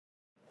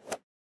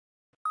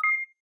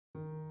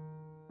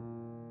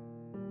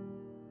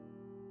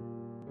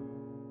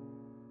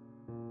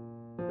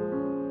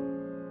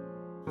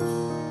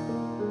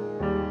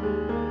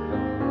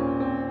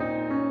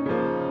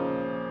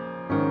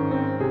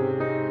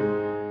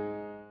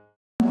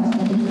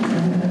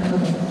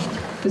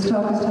His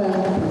talk is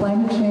titled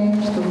Climate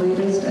Change, the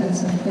Latest and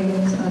Some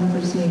Things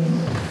Unforeseen.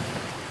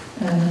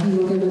 And he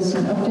will give us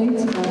some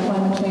updates about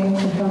climate change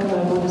and talk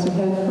about what is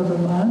ahead for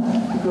Vermont,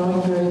 the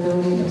growing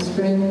variability of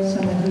spring,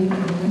 summer heat,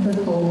 and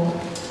winter cold,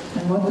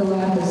 and what the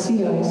lack of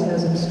sea ice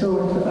has in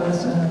store for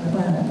us and our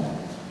planet.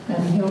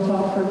 And he'll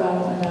talk for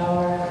about an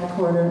hour and a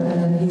quarter, and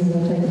then he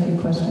will take a few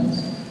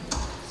questions.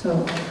 So,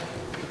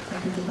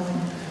 thank you for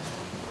coming.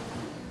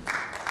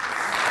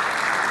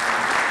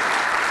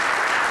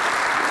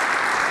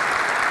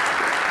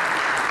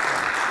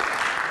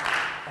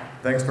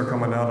 Thanks for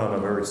coming out on a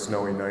very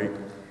snowy night,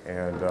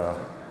 and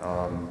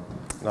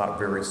not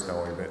very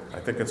snowy, but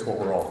I think it's what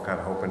we're all kind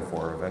of hoping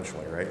for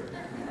eventually, right?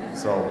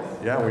 So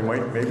yeah, we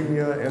might maybe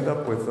end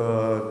up with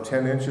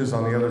 10 inches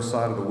on the other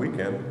side of the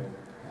weekend.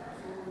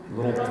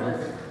 Little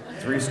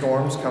three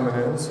storms coming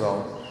in,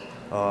 so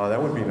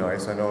that would be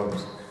nice. I know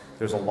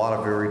there's a lot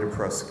of very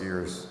depressed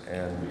skiers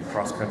and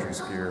cross-country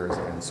skiers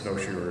and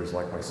snowshoers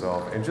like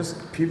myself, and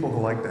just people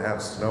who like to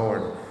have snow,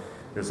 and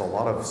there's a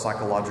lot of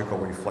psychological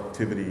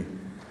reflectivity,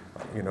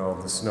 you know,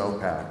 of the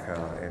snowpack,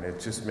 and it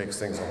just makes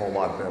things a whole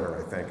lot better,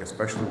 I think,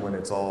 especially when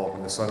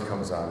when the sun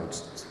comes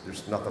out.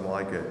 There's nothing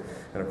like it,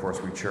 and of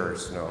course we cherish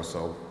snow,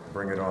 so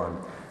bring it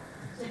on.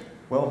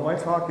 Well, my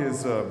talk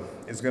is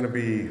going to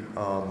be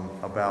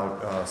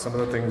about some of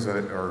the things that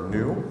are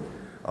new,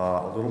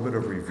 a little bit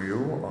of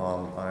review.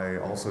 I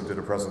also did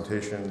a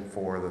presentation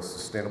for the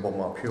Sustainable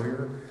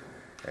Montpelier,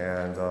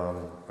 and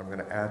I'm going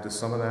to add to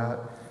some of that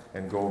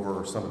and go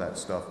over some of that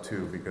stuff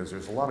too, because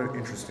there's a lot of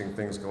interesting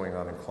things going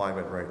on in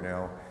climate right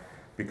now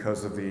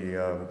because of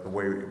the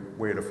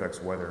way it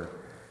affects weather,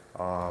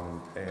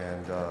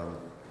 and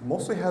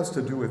mostly has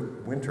to do with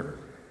winter,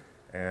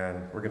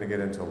 and we're going to get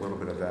into a little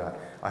bit of that.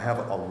 I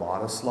have a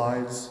lot of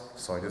slides,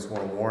 so I just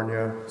want to warn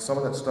you, some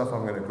of that stuff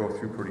I'm going to go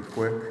through pretty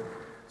quick.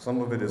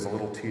 Some of it is a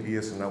little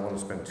tedious and I want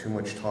to spend too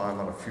much time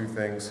on a few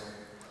things,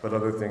 but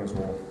other things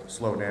will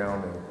slow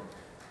down and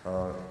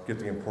get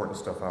the important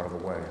stuff out of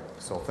the way.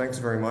 So thanks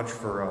very much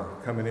for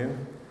coming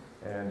in,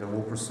 and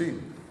we'll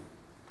proceed.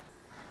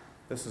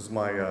 This is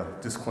my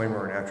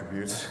disclaimer and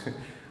attributes.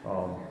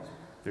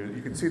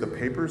 You can see the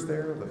papers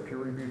there, the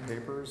peer-reviewed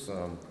papers.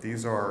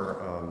 These are,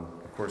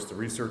 of course, the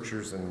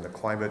researchers and the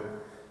climate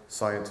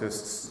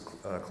scientists,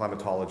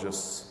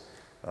 climatologists,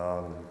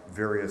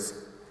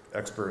 various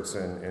experts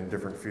in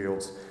different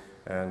fields,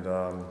 and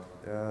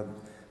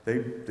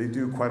they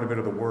do quite a bit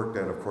of the work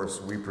that, of course,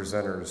 we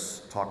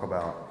presenters talk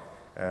about,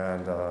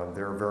 and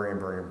they're very,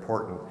 very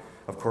important.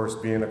 Of course,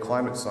 being a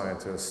climate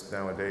scientist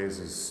nowadays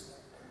is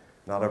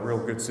not a real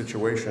good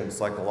situation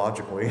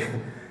psychologically.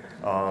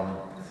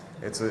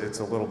 It's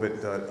a little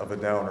bit of a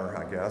downer,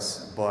 I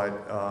guess, but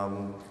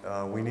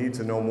we need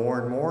to know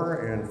more and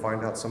more and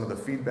find out some of the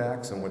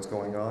feedbacks and what's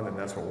going on, and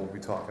that's what we'll be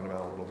talking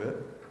about a little bit.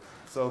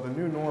 So the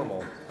new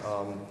normal.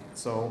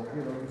 So,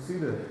 you know, you see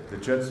the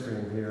jet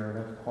stream here, and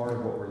that's part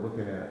of what we're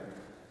looking at.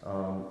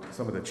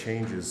 Some of the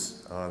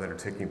changes that are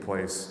taking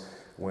place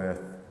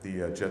with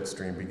the jet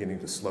stream beginning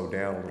to slow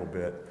down a little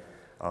bit,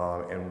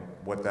 and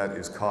what that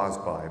is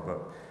caused by. But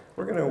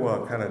we're going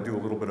to kind of do a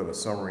little bit of a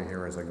summary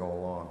here as I go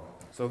along.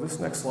 So this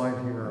next slide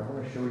here, I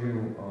want to show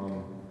you,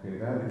 okay,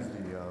 that is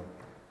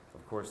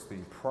of course, the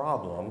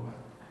problem,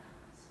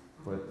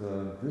 but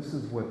this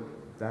is what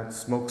that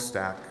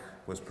smokestack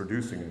was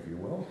producing, if you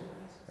will.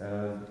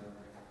 And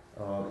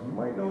you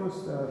might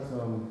notice that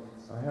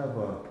I have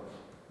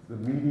the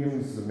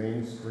mediums, the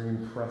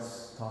mainstream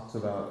press talks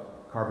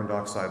about carbon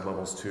dioxide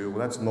levels too. Well,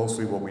 that's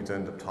mostly what we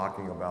end up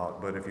talking about.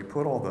 But if you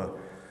put all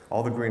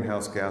the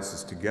greenhouse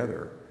gases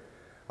together,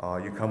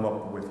 you come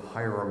up with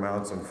higher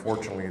amounts,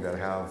 unfortunately, that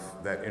have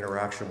that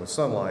interaction with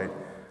sunlight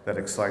that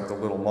excite the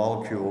little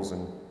molecules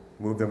and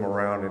move them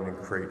around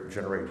and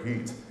generate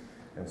heat.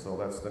 And so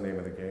that's the name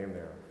of the game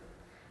there.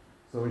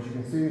 So as you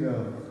can see,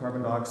 the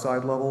carbon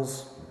dioxide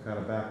levels, kind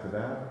of back to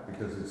that,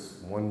 because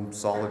it's one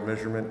solid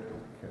measurement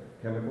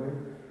chemically.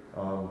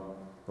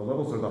 The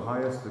levels are the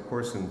highest, of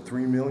course, in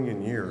 3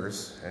 million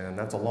years, and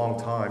that's a long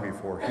time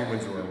before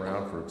humans were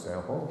around, for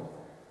example.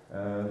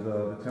 And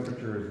the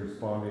temperature is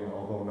responding,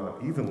 although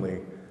not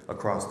evenly,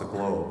 across the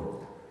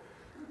globe.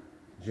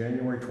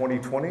 January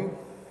 2020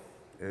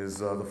 is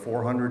the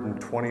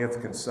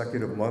 420th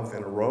consecutive month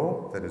in a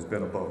row that has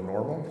been above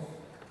normal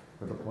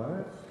for the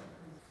planet.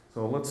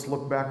 So let's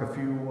look back a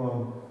few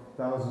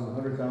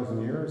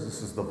 100,000 years.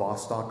 This is the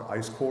Vostok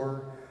ice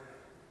core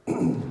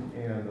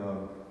and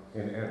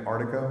in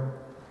Antarctica.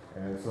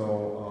 And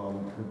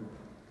so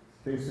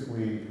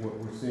basically what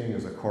we're seeing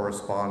is a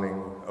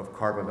corresponding of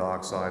carbon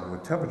dioxide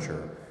with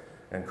temperature.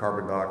 And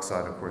carbon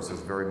dioxide, of course, is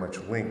very much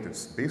linked.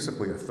 It's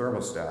basically a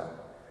thermostat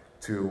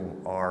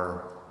to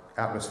our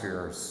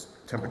atmosphere's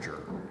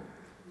temperature.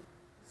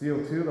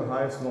 CO2, the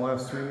highest in the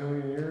last 3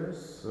 million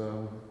years.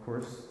 Of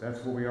course, that's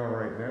where we are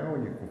right now,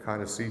 and you can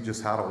kind of see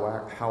just how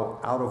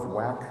out of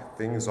whack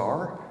things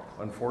are,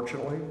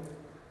 unfortunately.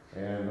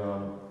 And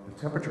the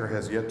temperature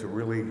has yet to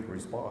really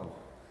respond.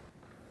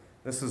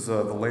 This is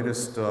the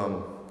latest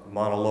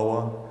Mauna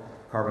Loa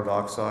carbon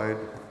dioxide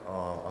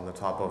on the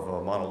top of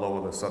Mauna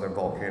Loa, the southern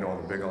volcano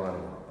on the Big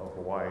Island of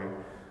Hawaii,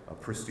 a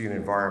pristine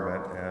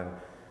environment. And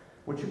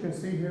what you can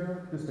see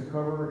here, just to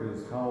cover,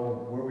 is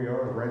where we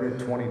are right at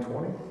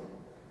 2020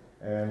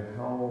 and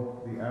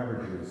how the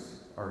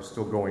averages are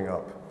still going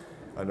up.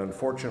 And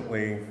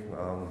unfortunately,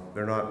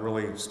 they're not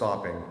really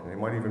stopping. They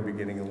might even be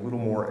getting a little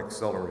more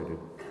accelerated.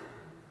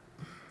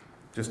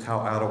 Just how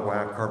out of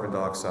whack carbon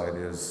dioxide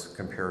is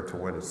compared to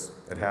what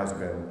it has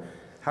been.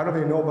 How do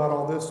they know about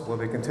all this? Well,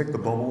 they can take the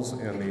bubbles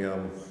in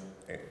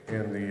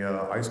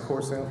the ice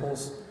core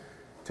samples,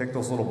 take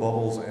those little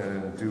bubbles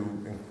and do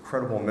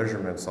incredible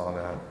measurements on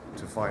that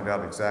to find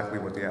out exactly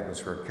what the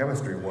atmospheric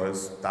chemistry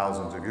was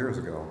thousands of years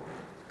ago.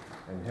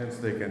 And hence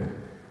they can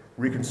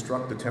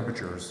reconstruct the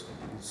temperatures.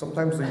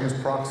 Sometimes they use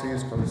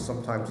proxies, but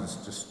sometimes it's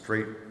just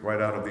straight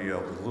right out of the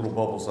little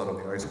bubbles out of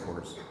the ice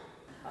cores.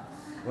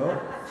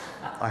 Well,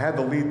 I had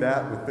to lead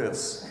that with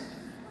this,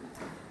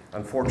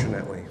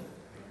 unfortunately.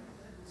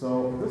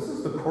 So this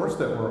is the course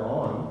that we're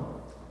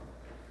on,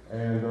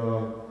 and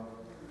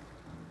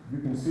you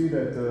can see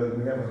that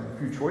we have a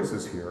few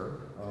choices here.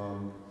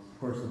 Of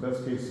course, the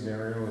best case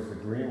scenario is the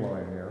green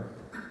line here.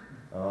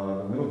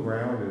 The middle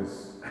ground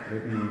is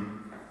maybe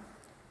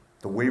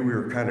the way we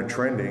were kind of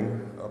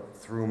trending up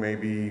through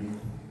maybe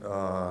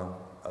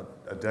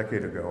a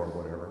decade ago or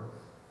whatever.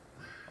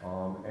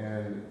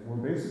 And we're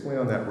basically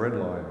on that red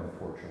line,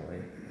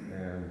 unfortunately.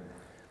 And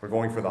we're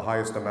going for the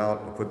highest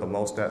amount to put the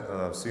most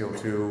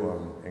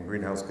CO2 and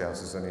greenhouse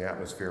gases in the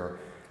atmosphere,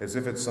 as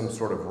if it's some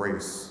sort of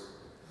race,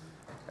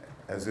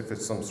 as if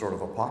it's some sort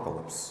of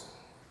apocalypse.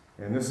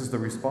 And this is the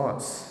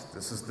response.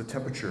 This is the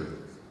temperature.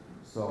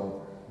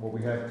 So what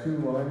we have two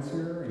lines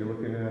here. You're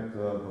looking at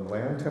the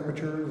land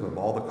temperatures of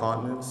all the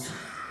continents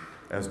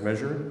as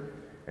measured,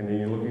 and then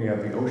you're looking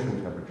at the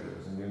ocean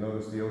temperatures. And you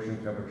notice the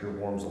ocean temperature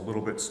warms a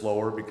little bit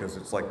slower because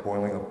it's like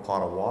boiling a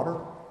pot of water.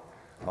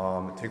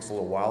 It takes a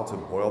little while to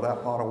boil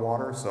that pot of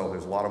water, so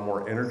there's a lot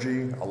more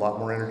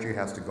energy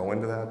has to go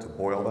into that to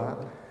boil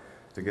that,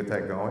 to get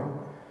that going,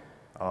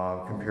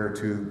 compared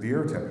to the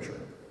air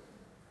temperature.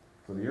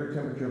 So the air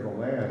temperature of the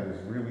land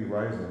is really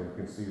rising. You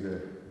can see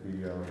the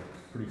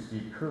pretty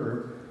steep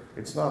curve.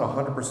 It's not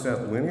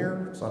 100%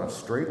 linear, it's not a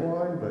straight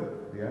line,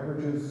 but the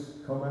averages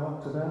come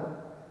out to that.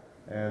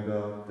 And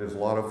there's a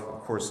lot of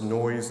course,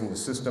 noise in the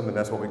system, and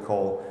that's what we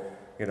call,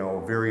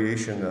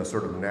 variation,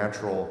 sort of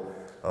natural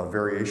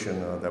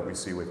variation that we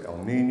see with El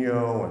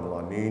Nino and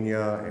La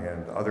Nina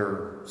and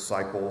other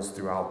cycles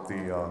throughout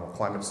the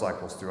climate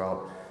cycles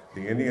throughout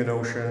the Indian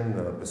Ocean,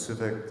 the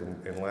Pacific,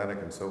 the Atlantic,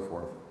 and so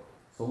forth.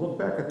 So look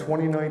back at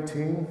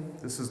 2019.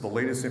 This is the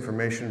latest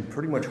information,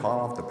 pretty much hot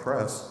off the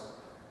press.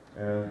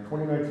 And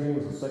 2019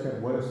 was the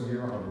second wettest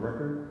year on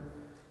record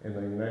in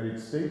the United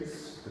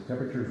States. The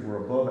temperatures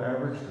were above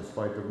average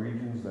despite the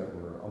regions that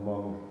were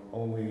among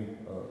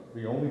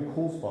the only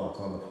cool spots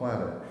on the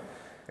planet.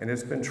 And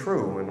it's been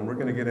true, and we're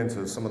going to get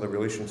into some of the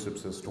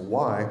relationships as to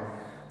why.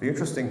 The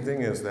interesting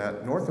thing is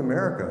that North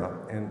America,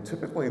 and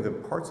typically the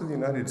parts of the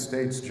United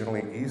States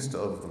generally east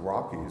of the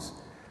Rockies,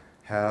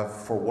 have,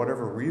 for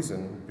whatever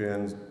reason,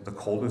 been the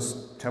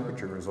coldest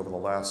temperatures over the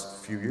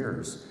last few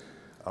years.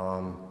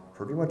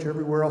 Pretty much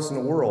everywhere else in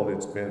the world,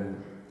 it's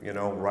been,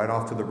 right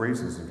off to the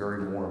races and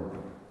very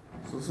warm.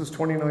 So this is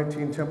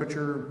 2019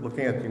 temperature,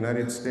 looking at the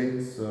United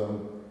States.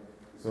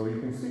 So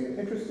you can see,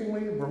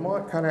 interestingly,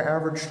 Vermont kind of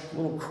averaged a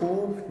little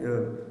cool.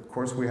 Of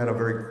course, we had a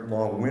very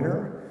long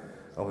winter.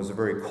 It was a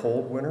very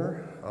cold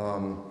winter.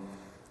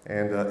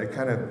 And it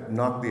kind of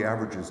knocked the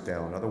averages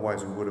down.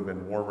 Otherwise, we would have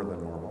been warmer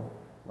than normal,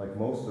 like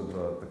most of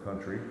the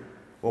country.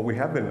 What we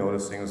have been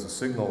noticing is the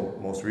signal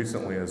most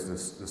recently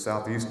is the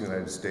southeast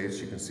United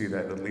States. You can see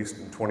that at least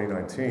in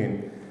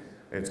 2019,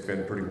 it's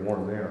been pretty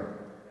warm there.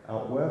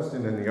 Out west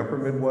and in the upper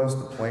Midwest,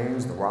 the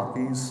plains, the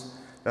Rockies,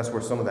 that's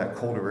where some of that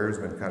colder air has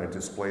been kind of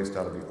displaced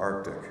out of the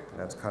Arctic. And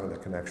that's kind of the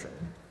connection.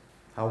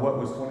 How wet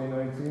was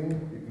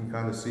 2019? You can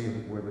kind of see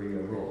where the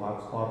little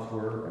hot spots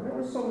were. And there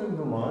was some in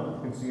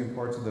Vermont. You can see in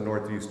parts of the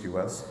northeast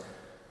U.S.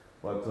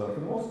 But for the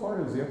most part,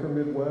 it was the upper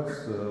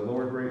Midwest, the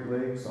lower Great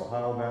Lakes,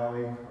 Ohio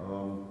Valley,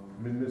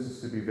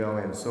 mid-Mississippi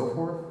Valley, and so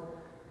forth.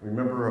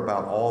 Remember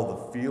about all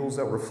the fields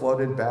that were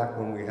flooded back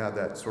when we had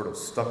that sort of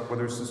stuck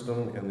weather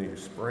system in the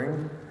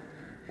spring,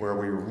 where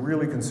we were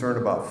really concerned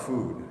about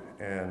food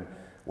and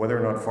whether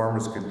or not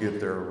farmers could get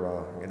their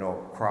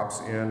crops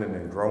in and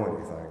then grow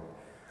anything.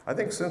 I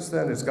think since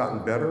then it's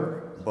gotten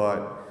better,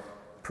 but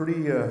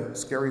pretty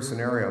scary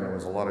scenario, and there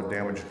was a lot of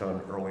damage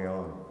done early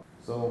on.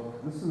 So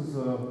this is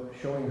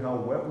showing how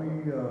wet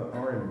we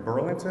are in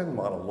Burlington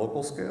on a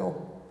local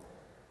scale.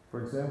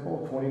 For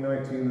example,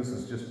 2019, this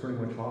is just pretty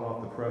much hot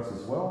off the press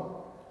as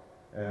well.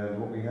 And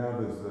what we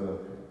have is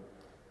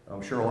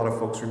I'm sure a lot of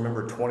folks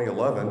remember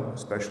 2011,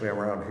 especially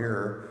around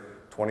here.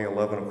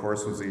 2011, of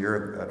course, was the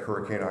year that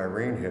Hurricane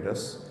Irene hit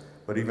us.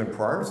 But even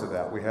prior to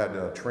that, we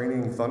had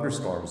training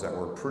thunderstorms that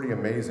were pretty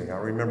amazing. I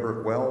remember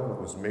it well. It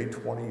was May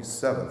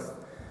 27th.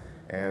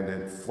 And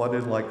it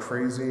flooded like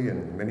crazy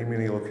in many,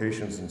 many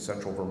locations in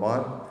central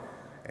Vermont.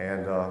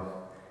 And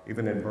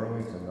even in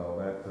Burlington, though,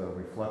 that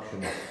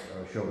reflection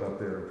showed up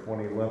there,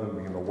 2011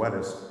 being the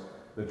wettest.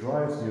 The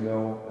driest, you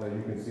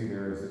can see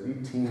there is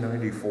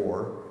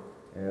 1894,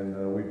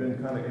 and we've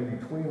been kind of in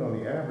between on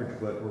the average,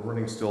 but we're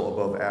running still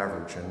above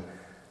average. And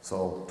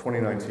so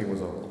 2019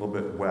 was a little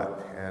bit wet,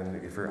 and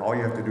all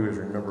you have to do is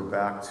remember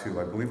back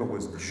to, I believe it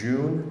was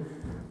June,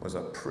 was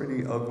a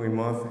pretty ugly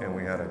month, and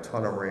we had a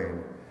ton of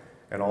rain,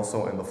 and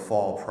also in the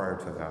fall prior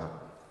to that.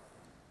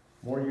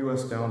 More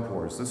U.S.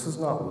 downpours. This is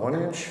not 1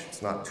 inch,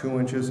 it's not 2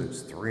 inches,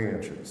 it's 3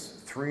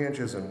 inches. 3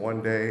 inches in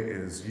one day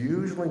is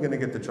usually going to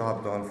get the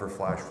job done for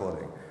flash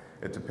flooding.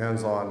 It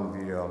depends on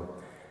the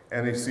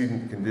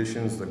antecedent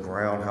conditions, the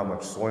ground, how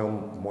much soil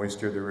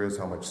moisture there is,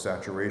 how much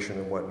saturation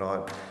and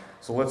whatnot.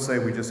 So let's say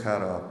we just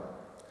had a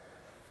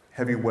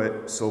heavy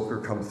wet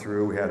soaker come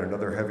through, we had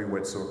another heavy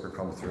wet soaker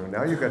come through.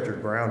 Now you've got your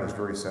ground is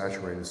very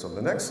saturated, so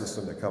the next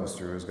system that comes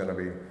through is going to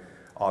be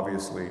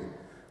obviously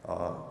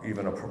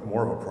even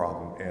more of a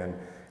problem, and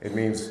it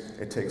means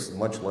it takes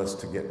much less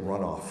to get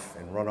runoff,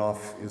 and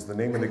runoff is the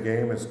name of the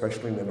game,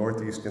 especially in the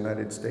Northeast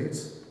United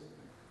States.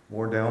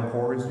 More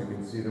downpours, you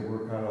can see that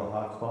we're kind of a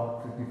hot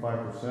spot,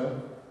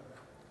 55%,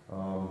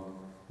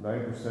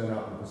 90%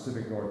 out in the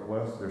Pacific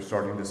Northwest. They're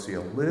starting to see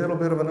a little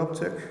bit of an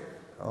uptick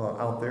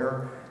out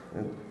there,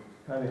 and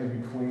kind of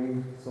in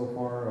between so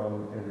far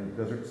in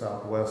the desert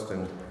Southwest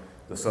and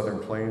the Southern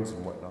Plains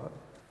and whatnot.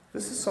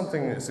 This is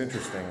something that's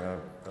interesting.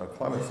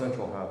 Climate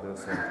Central had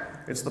this, and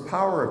it's the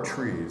power of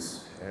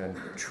trees. And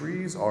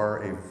trees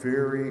are a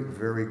very,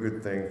 very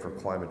good thing for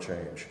climate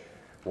change.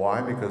 Why?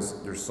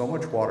 Because there's so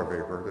much water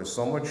vapor, there's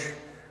so much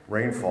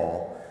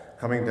rainfall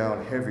coming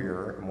down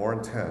heavier, more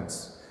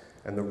intense,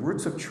 and the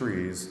roots of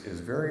trees is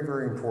very,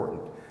 very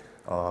important.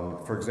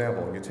 For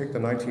example, you take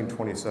the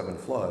 1927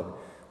 flood,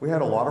 we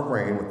had a lot of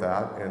rain with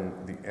that,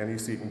 and the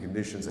antecedent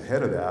conditions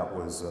ahead of that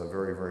was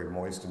very, very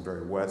moist and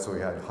very wet, so we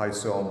had high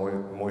soil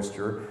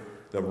moisture,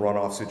 the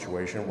runoff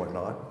situation,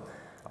 whatnot.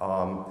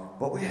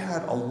 But we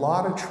had a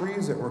lot of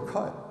trees that were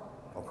cut,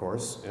 of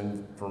course,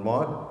 and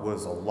Vermont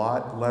was a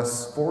lot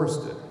less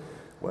forested.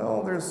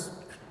 Well,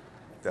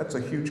 that's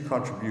a huge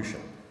contribution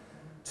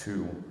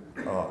to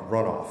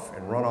runoff,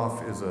 and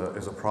runoff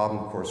is a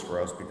problem, of course,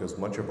 for us because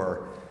much of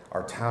our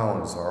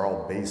towns are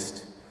all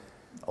based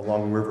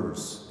along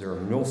rivers. There are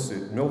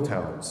mill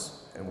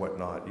towns and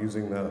whatnot,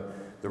 using the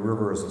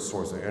river as a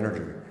source of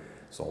energy.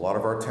 So a lot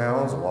of our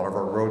towns, a lot of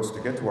our roads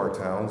to get to our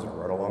towns are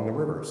right along the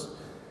rivers.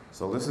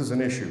 So this is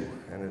an issue,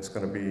 and it's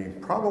going to be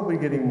probably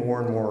getting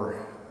more and more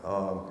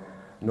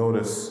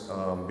notice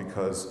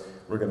because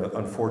we're going to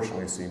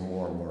unfortunately see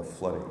more and more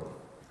flooding.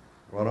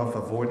 Runoff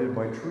avoided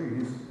by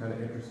trees, kind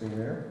of interesting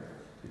there.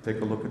 You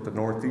take a look at the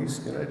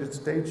Northeast United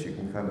States, you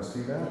can kind of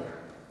see that.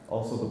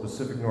 Also the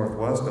Pacific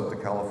Northwest up the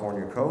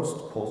California coast,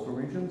 coastal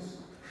regions,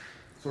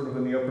 sort of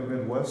in the upper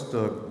Midwest,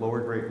 lower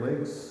Great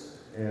Lakes,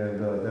 and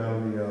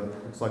down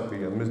it's like the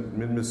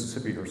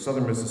mid-Mississippi or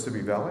southern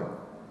Mississippi Valley,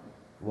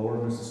 lower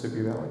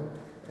Mississippi Valley,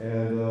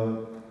 and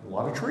a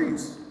lot of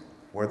trees.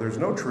 Where there's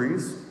no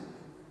trees,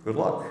 good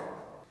luck.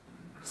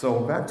 So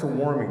back to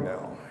warming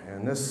now,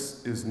 and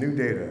this is new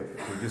data.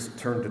 We just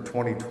turned to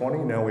 2020,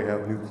 now we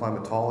have new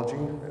climatology,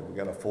 and we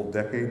got a full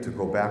decade to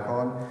go back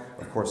on.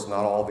 Of course,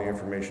 not all the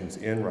information's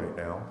in right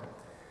now,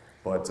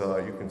 but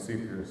you can see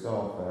for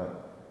yourself that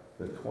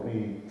the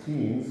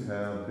 2010s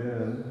have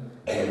been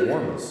the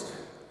warmest,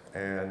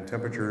 and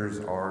temperatures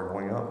are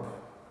going up.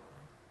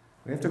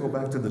 We have to go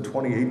back to the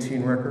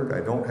 2018 record. I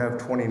don't have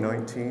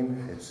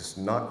 2019, it's just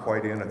not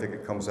quite in. I think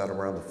it comes out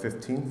around the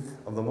 15th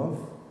of the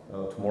month,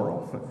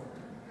 tomorrow.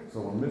 So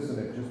we're missing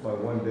it just by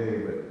 1 day,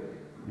 but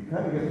you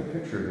kind of get the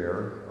picture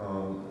there.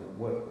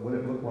 What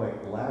it looked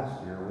like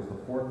last year was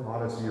the 4th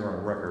hottest year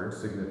on record,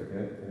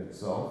 significant in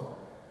itself.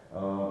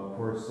 Of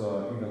course,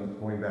 even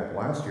going back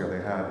last year,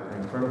 they had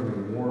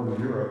incredibly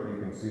warm Europe.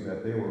 You can see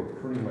that they were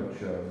pretty much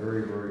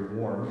very, very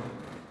warm.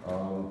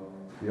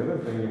 The other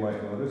thing you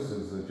might notice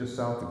is that just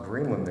south of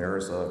Greenland there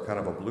is a kind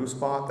of a blue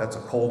spot. That's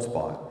a cold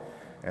spot,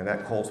 and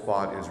that cold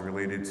spot is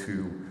related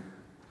to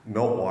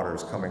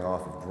meltwaters coming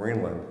off of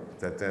Greenland,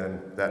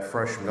 that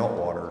fresh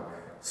meltwater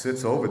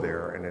sits over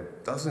there and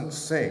it doesn't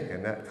sink,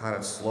 and that kind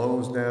of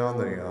slows down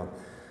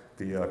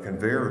the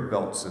conveyor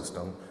belt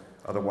system,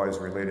 otherwise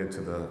related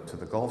to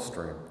the Gulf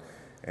Stream.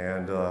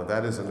 And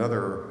that is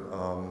another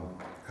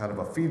kind of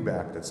a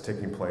feedback that's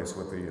taking place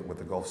with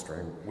the Gulf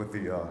Stream, with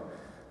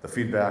the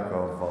feedback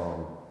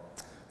of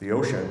the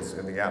oceans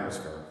in the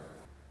atmosphere.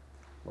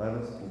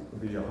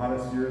 The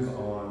hottest years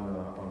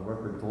on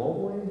record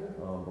globally,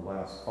 the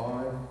last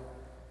 5.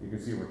 You can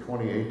see where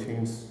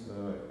 2018's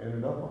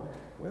ended up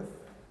with.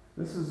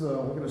 This is, we're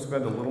going to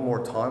spend a little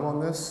more time on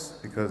this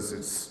because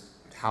it's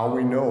how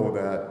we know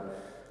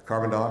that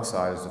carbon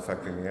dioxide is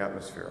affecting the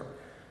atmosphere.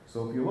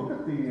 So if you look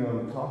at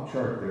the top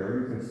chart there,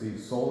 you can see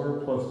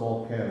solar plus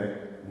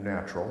volcanic,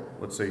 natural.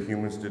 Let's say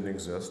humans didn't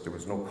exist. There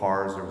was no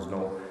cars, there was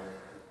no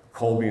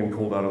coal being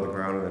pulled out of the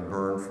ground and then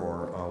burned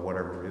for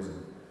whatever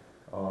reason.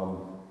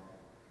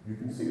 You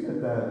can see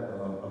that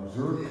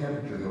observed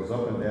temperature goes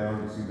up and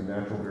down. You see the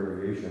natural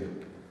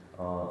variation.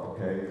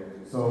 Okay,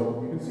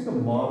 so you can see the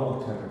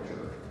model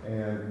temperature,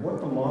 and what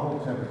the model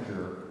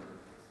temperature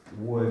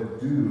would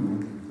do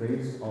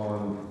based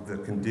on the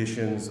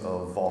conditions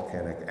of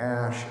volcanic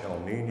ash, El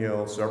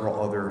Nino,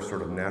 several other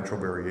sort of natural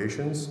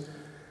variations.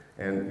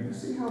 And you can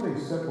see how they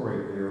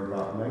separate there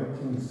about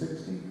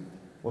 1960.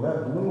 Well,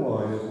 that blue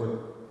line is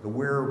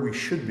where we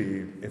should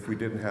be if we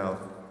didn't have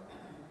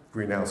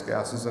greenhouse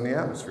gases in the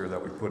atmosphere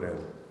that we put in.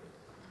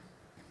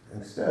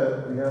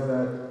 Instead, we have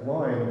that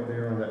line up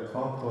there on that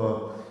top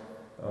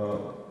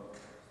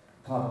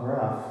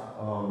graph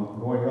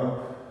going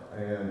up,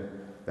 and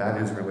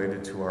that is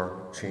related to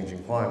our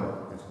changing climate.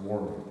 It's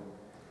warming.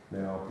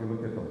 Now, if you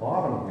look at the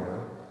bottom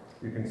here,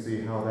 you can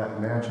see how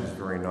that matches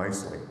very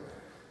nicely.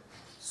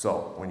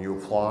 So, when you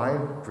apply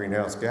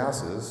greenhouse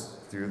gases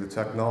through the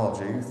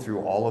technology,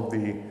 through all of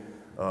the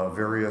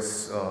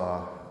various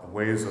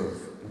ways of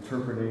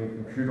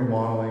interpreting, computer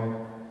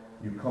modeling,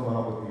 you come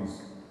out with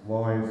these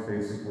lines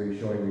basically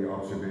showing the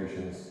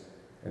observations,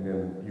 and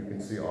then you can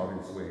see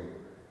obviously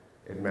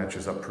it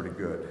matches up pretty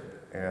good.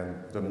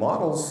 And the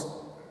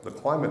models, the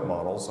climate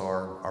models,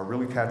 are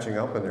really catching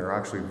up, and they're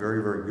actually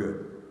very, very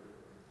good.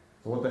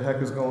 So what the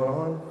heck is going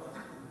on?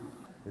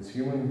 Is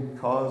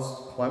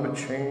human-caused climate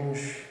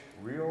change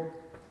real?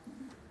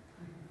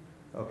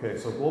 Okay,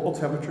 so global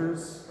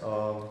temperatures.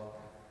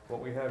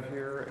 What we have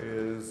here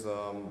is,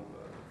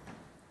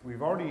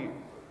 we've already,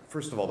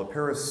 first of all, the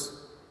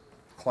Paris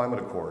Climate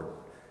Accord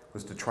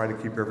was to try to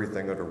keep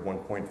everything under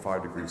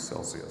 1.5 degrees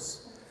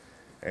Celsius.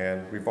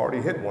 And we've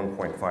already hit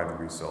 1.5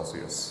 degrees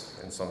Celsius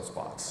in some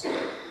spots.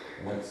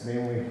 And that's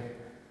namely,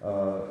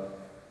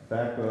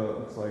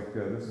 looks like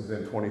this is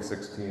in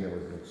 2016, it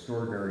was an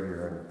extraordinary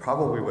year. And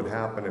probably what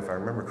happened, if I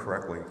remember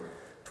correctly,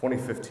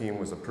 2015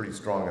 was a pretty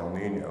strong El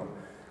Nino.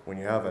 When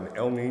you have an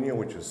El Nino,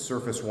 which is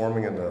surface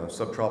warming in the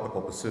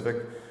subtropical Pacific,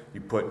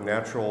 you put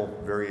natural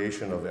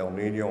variation of El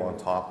Nino on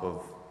top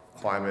of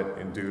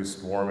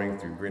climate-induced warming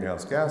through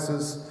greenhouse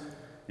gases,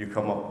 you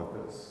come up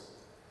with this.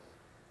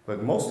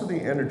 But most of the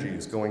energy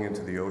is going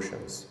into the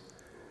oceans.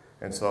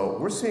 And so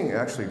we're seeing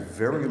actually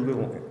very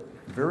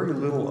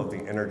little of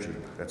the energy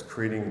that's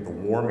creating the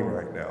warming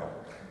right now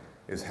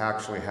is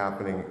actually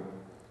happening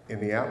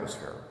in the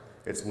atmosphere.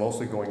 It's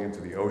mostly going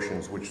into the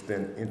oceans, which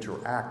then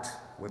interact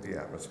with the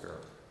atmosphere.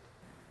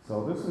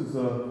 So this is,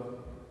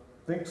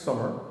 think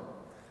summer,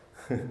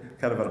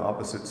 kind of an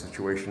opposite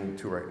situation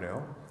to right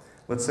now.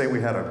 Let's say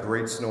we had a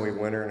great snowy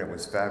winter and it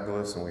was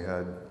fabulous and we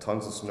had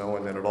tons of snow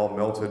and then it all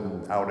melted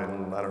and out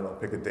in, I don't know,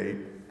 pick a date,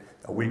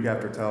 a week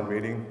after town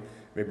meeting,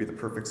 maybe the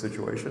perfect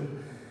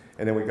situation.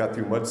 And then we got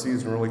through mud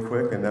season really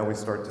quick and now we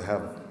start to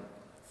have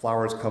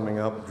flowers coming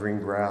up, green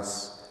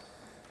grass.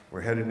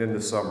 We're headed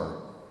into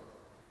summer.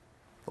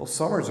 Those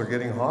summers are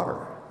getting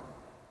hotter.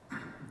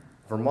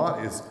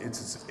 Vermont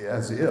it's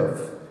as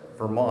if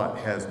Vermont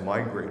has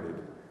migrated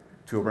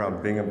to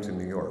around Binghamton,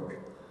 New York.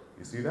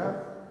 You see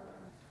that?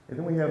 And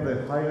then we have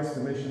the highest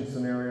emission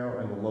scenario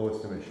and the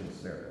lowest emission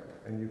scenario.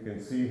 And you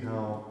can see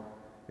how,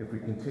 if we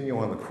continue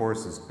on the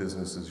course as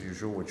business as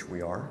usual, which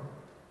we are,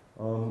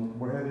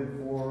 we're headed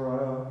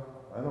for,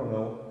 I don't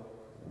know,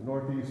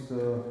 northeast,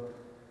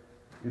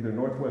 either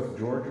northwest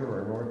Georgia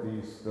or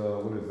northeast,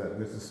 what is that,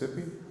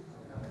 Mississippi?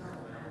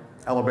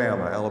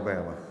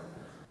 Alabama.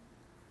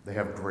 They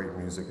have great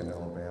music in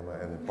Alabama,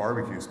 and the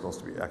barbecue is supposed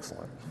to be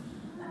excellent.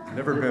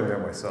 Never been there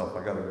myself,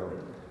 I gotta go.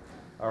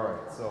 All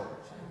right, so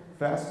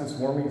fastest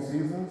warming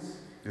seasons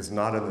is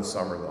not in the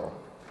summer though,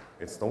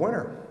 it's the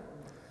winter.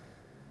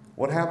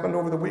 What happened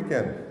over the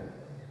weekend?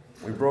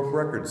 We broke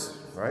records,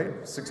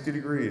 right? 60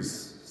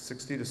 degrees,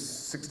 60 to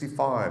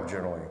 65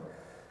 generally.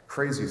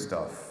 Crazy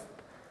stuff.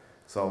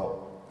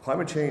 So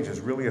climate change is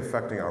really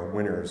affecting our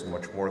winters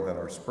much more than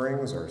our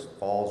springs, our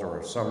falls, or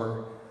our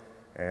summer.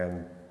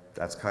 And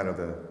that's kind of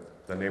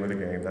the name of the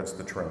game, that's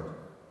the trend.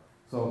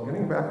 So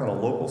getting back on a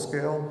local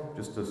scale,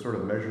 just to sort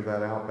of measure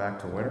that out back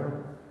to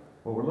winter,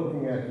 what we're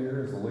looking at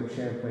here is the Lake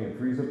Champlain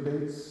freeze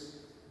updates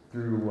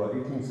through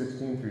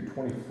 1816 through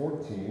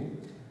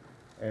 2014.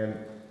 And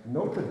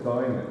note the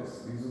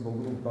diamonds. These are the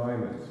little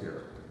diamonds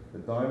here. The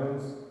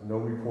diamonds, no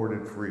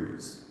reported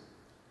freeze.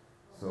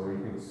 So you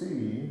can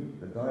see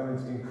the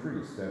diamonds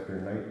increased after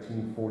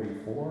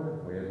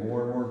 1944. We had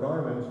more and more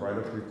diamonds right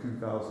up through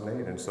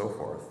 2008 and so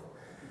forth.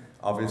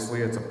 Obviously,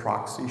 it's a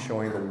proxy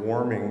showing the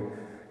warming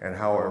and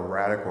how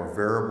erratic or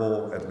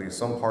variable at least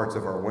some parts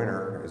of our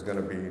winter is going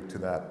to be to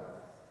that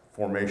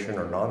formation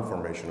or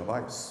non-formation of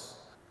ice.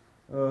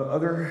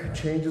 Other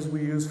changes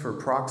we use for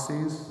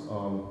proxies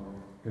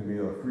can be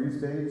the freeze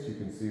dates. You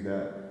can see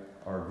that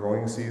our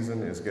growing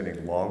season is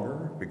getting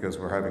longer because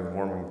we're having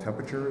warming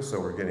temperatures, so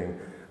we're getting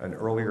an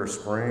earlier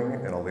spring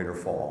and a later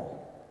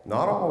fall.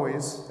 Not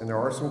always, and there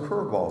are some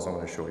curveballs I'm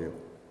going to show you.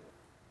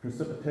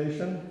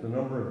 Precipitation, the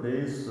number of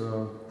days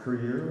per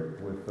year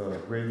with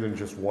greater than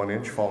just 1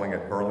 inch falling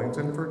at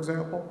Burlington, for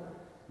example.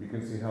 You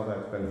can see how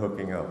that's been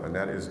hooking up, and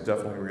that is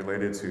definitely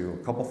related to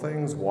a couple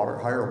things,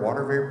 higher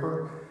water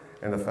vapor,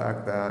 and the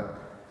fact that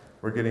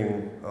we're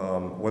getting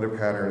weather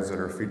patterns that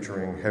are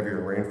featuring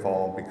heavier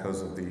rainfall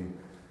because of the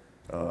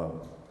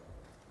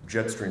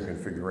jet stream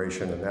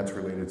configuration, and that's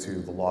related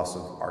to the loss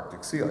of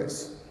Arctic sea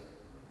ice.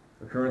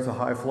 Occurrence of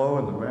high flow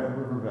in the Mad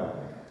River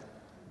Valley.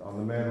 on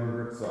the Mad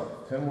River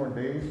itself. 10 more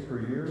days per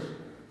year,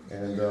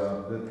 and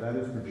that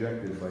is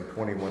projected by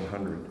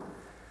 2100.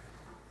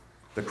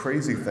 The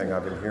crazy thing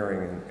I've been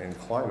hearing in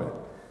climate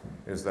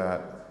is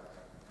that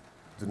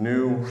the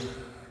new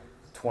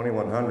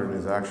 2100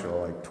 is actually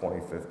like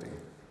 2050.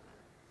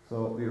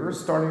 So the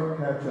Earth's starting to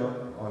catch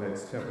up on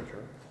its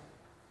temperature.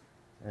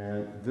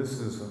 And this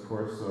is, of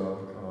course,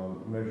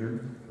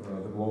 measured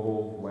the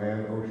global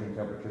land-ocean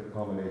temperature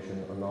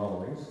combination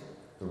anomalies.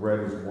 The red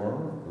is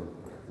warm,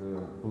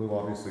 the blue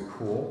obviously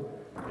cool.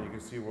 And you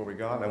can see where we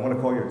got. And I want to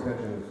call your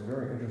attention, it's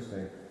very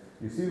interesting.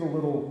 You see the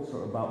little,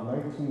 so about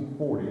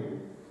 1940,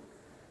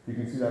 you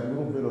can see that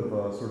little bit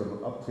of sort of an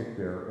uptick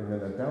there, and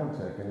then a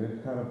downtick, and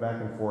then kind of back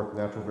and forth,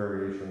 natural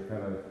variation,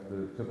 kind of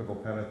the typical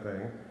kind of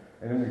thing.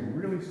 And then we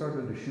really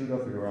started to shoot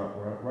up around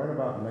right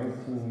about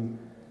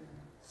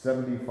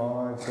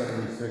 1975,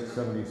 76,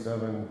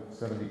 77,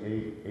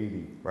 78,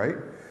 80, right?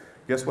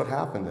 Guess what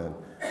happened then?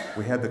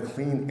 We had the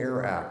Clean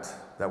Air Act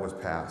that was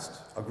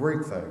passed, a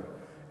great thing.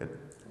 It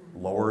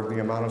lowered the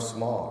amount of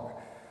smog,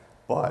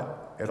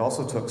 but it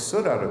also took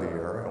soot out of the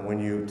air, and when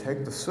you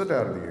take the soot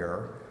out of the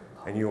air,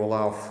 and you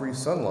allow free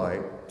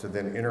sunlight to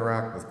then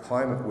interact with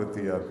climate, with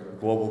the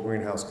global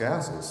greenhouse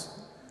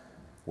gases,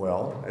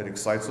 well, it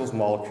excites those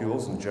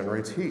molecules and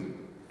generates heat.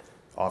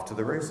 Off to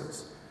the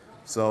races.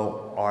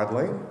 So,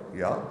 oddly,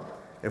 yeah,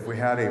 if we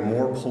had a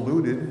more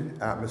polluted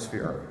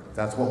atmosphere,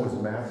 that's what was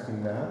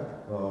masking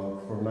that.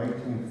 From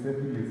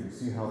 1950, you can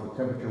see how the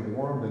temperature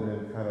warmed, and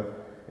then kind of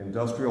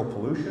industrial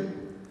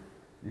pollution.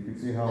 You can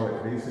see how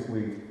it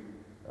basically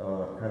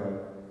kind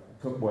of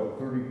took, what,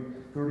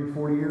 30,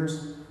 40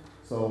 years?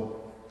 So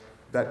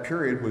that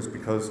period was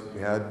because we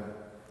had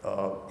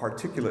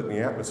particulate in the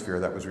atmosphere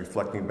that was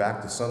reflecting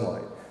back to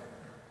sunlight.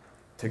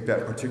 Take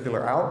that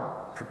particulate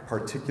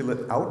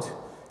out,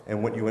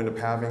 and what you end up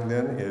having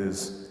then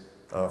is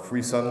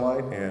free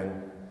sunlight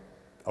and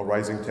a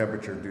rising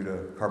temperature due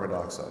to carbon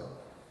dioxide.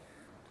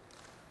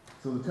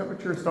 So the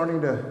temperature is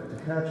starting to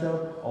catch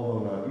up,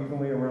 although not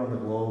evenly around the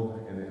globe,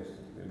 and it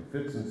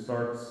fits and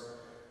starts.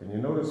 And you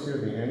notice here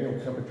the annual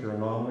temperature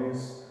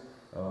anomalies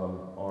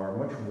are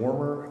much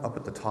warmer up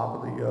at the top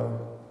of the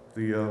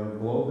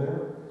globe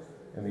there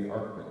in the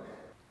Arctic.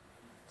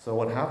 So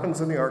what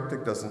happens in the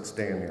Arctic doesn't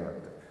stay in the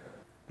Arctic.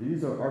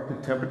 These are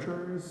Arctic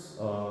temperatures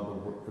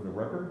for the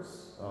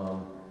records.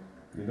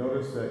 You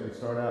notice that you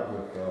start out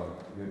with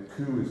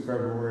 2 is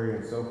February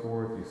and so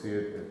forth. You see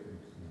it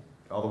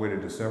all the way to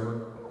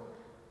December.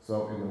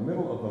 So in the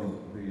middle of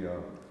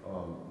the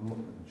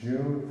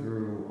June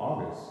through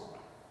August,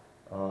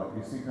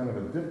 you see kind of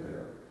a dip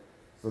there.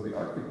 So the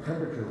Arctic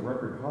temperature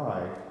record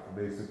high,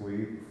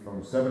 basically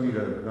from 70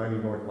 to 90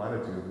 north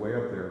latitude, way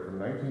up there, from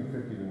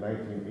 1950 to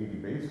 1980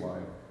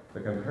 baseline.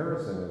 The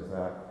comparison is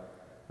that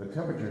the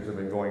temperatures have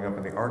been going up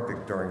in the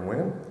Arctic during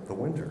when? The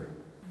winter.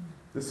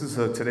 This is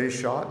today's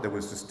shot that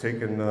was just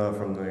taken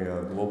from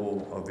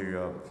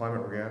the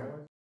Climate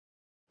Reanalyze.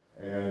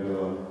 And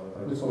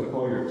I just want to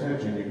call your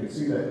attention, you can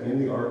see that in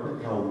the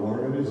Arctic how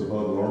warm it is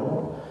above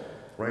normal.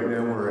 Right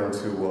now we're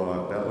into,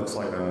 that looks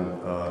like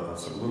a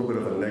little bit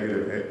of a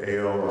negative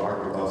AO or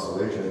Arctic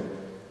oscillation,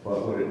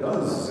 but what it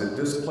does is it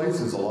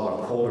displaces a lot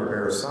of colder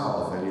air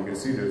south, and you can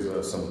see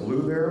there's some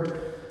blue there.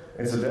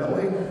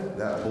 Incidentally,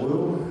 that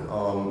blue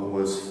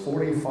was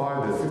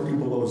 45 to 50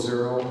 below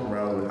zero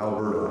around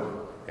Alberta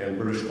and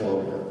British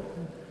Columbia.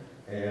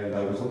 And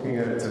I was looking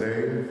at it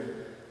today.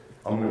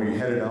 I'm going to be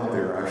headed out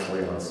there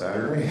actually on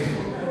Saturday.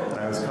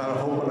 I was kind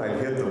of hoping I'd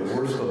hit the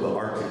worst of the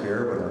Arctic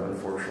air, but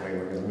unfortunately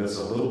we're going to miss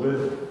a little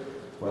bit.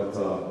 But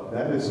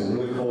that is some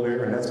really cold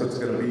air, and that's what's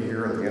going to be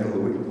here at the end of the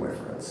week, my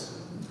friends.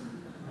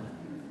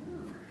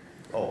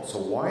 Oh, so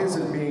why is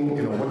it being,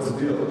 what's the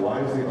deal?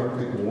 Why is the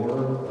Arctic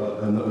warm,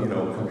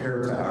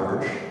 compared to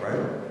average,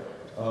 right?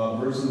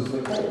 Versus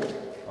the cold.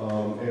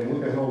 And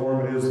look at how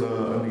warm it is in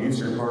the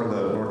eastern part of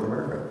North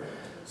America.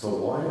 So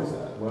why is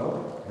that?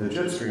 Well, the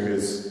jet stream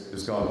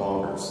is gone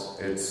bonkers.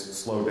 It's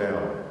slowed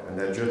down, and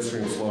that jet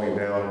stream slowing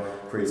down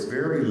creates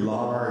very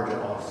large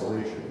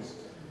oscillations.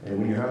 And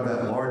when you have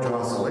that large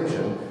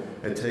oscillation,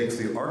 it takes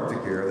the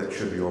Arctic air that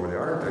should be over the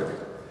Arctic,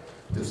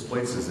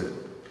 displaces it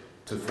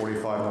to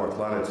 45 north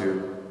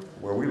latitude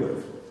where we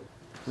live.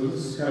 So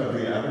this is kind of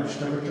the average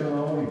temperature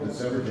anomaly,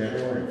 December,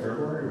 January, and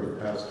February over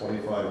the past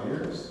 25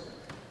 years.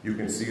 You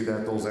can see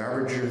that those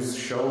averages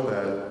show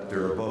that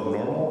they're above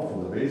normal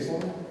from the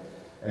baseline.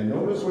 And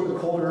notice where the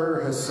colder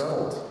air has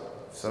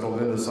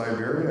settled into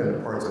Siberia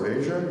and parts of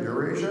Asia,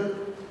 Eurasia.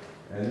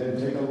 And then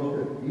take a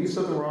look at east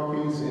of the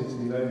Rockies into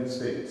the United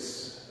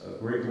States,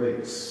 Great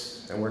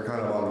Lakes, and we're kind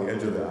of on the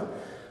edge of that.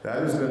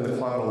 That has been the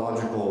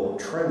climatological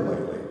trend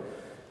lately.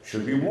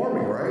 Should be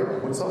warming,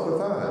 right? What's up with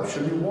that?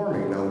 Should be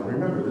warming. Now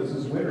remember, this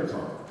is winter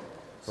time.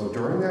 So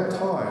during that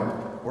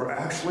time, we're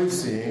actually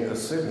seeing a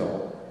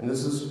signal, and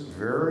this is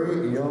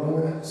very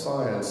young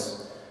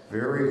science,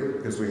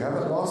 because we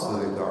haven't lost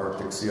the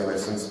Arctic sea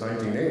ice since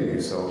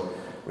 1980, so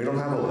we don't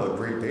have a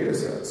great data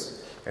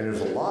sets. And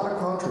there's a lot of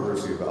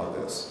controversy about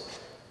this.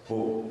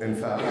 Well, in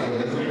fact,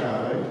 what is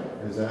happening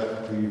is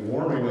that the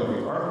warming of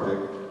the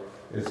Arctic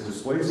is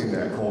displacing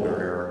that colder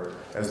air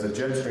as the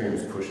jet stream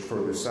is pushed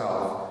further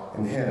south,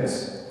 and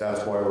hence,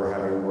 that's why we're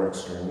having more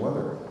extreme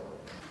weather.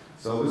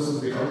 So this is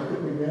the Arctic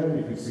again.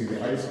 You can see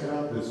the ice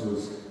cap. This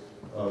was,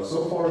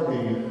 so far,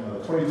 the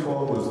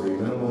 2012 was the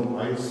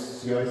minimum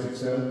sea ice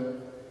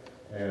extent.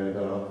 And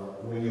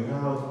when you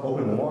have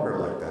open water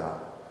like that,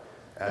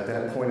 at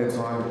that point in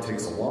time, it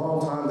takes a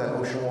long time, that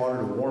ocean water,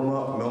 to warm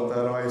up, melt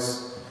that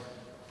ice,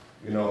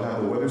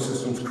 have the weather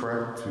systems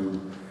correct to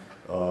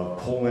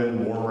pull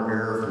in warmer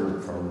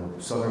air from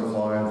southern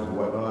climes and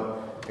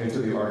whatnot into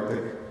the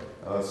Arctic,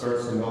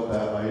 starts to melt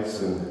that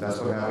ice, and that's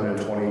what happened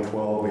in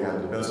 2012. We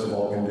had the best of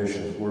all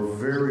conditions. We're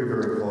very,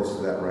 very close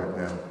to that right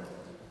now.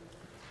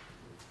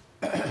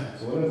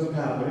 So what ends up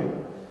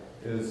happening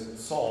is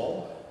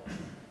Sol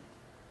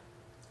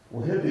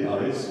will hit the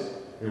ice,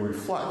 it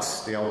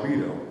reflects the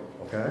albedo,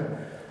 okay?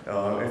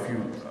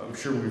 I'm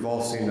sure we've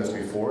all seen this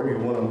before. You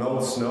want to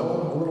melt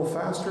snow a little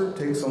faster,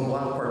 take some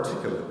black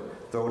particulate,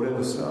 throw it in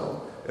the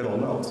snow. It'll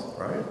melt,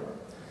 right?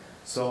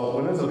 So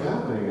what ends up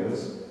happening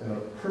is, in a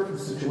perfect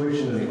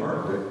situation in the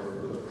Arctic,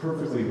 with a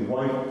perfectly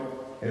white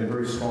and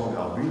very strong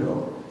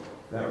albedo,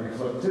 that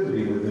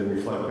reflectivity would then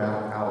reflect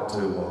back out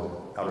to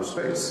outer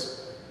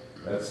space.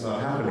 That's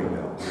not happening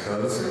now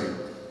because the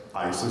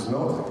ice is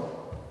melting.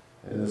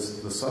 And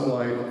as the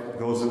sunlight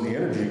goes in, the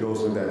energy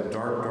goes into that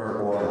dark,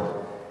 dark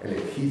water, and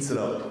it heats it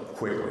up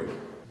quickly.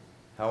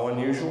 How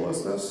unusual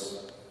is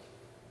this?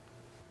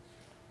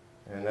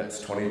 And that's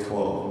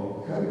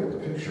 2012. You kind of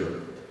get the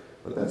picture,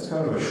 but that's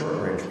kind of a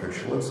short-range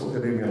picture. Let's look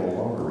at even a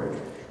longer-range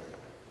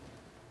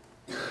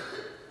picture.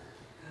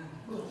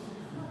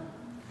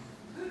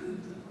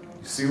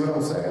 You see what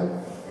I'm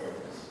saying?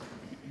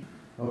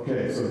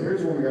 Okay, so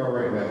here's where we are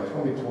right now,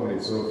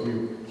 2020. So if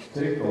you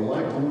take the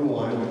light blue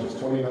line, which is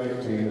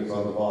 2019, it's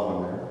on the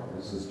bottom there.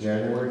 This is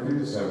January through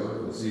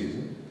December, the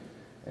season.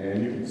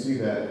 And you can see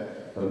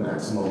that the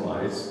maximum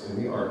ice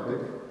in the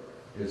Arctic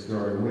is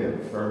during when?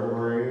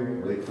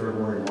 February, late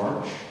February,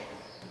 March.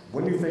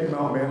 When do you think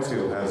Mount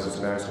Mansfield has its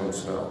maximum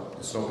snow?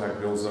 The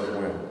snowpack builds up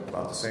when?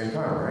 About the same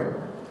time, right?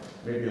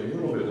 Maybe a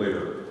little bit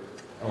later,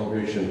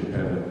 elevation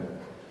dependent.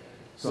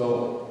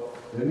 So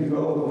then you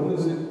go,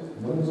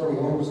 when is our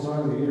warmest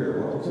time of the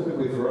year? Well,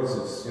 typically for us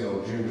it's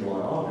June, July,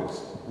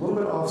 August. A little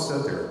bit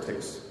offset there. It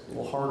takes a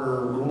little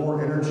harder, a little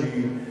more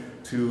energy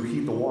to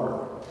heat the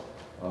water,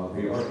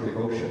 the Arctic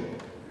Ocean.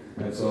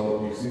 And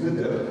so you see the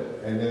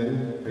dip, and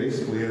then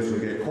basically as we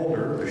get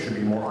colder, there should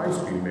be more ice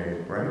being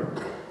made, right?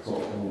 So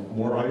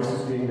more ice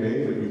is being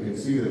made, but you can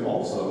see that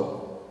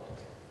also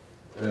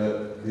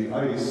the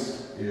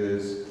ice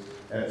is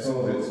at some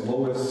of its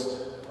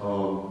lowest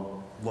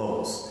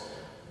lows.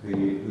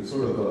 The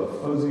sort of the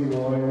fuzzy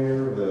line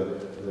here,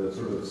 the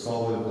sort of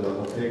solid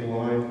opaque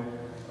line,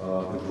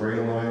 the gray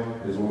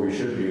line is where we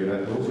should be,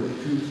 and those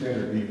are 2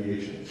 standard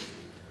deviations.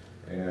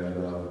 And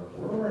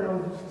we're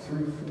around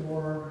 3,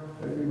 4,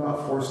 maybe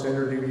about 4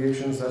 standard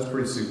deviations. That's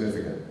pretty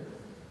significant.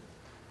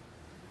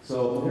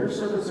 So near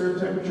surface air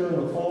temperature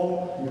in the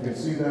fall, you can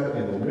see that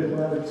in the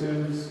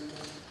mid-latitudes.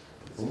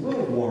 It's a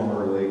little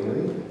warmer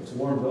lately. It's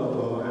warmed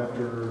up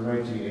after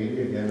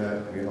 1980, again,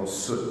 that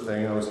soot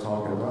thing I was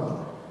talking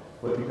about.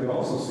 But you can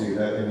also see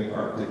that in the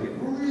Arctic, it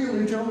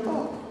really jumped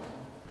up.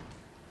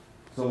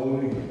 So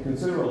when we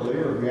consider a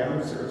layer of the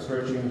atmosphere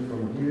stretching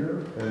from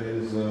here, that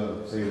is,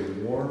 say,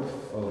 the warmth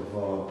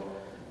of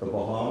the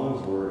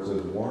Bahamas, where it's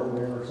as warm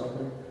there or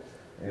something,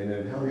 and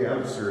then how the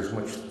atmosphere is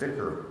much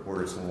thicker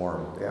where it's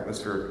warm. The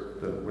atmosphere,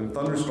 when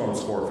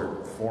thunderstorms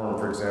form,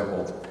 for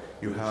example,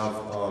 you have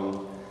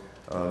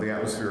the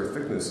atmosphere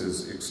thickness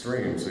is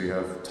extreme. So you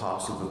have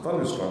tops of the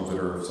thunderstorms that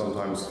are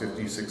sometimes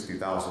 50,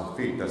 60,000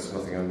 feet. That's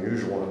nothing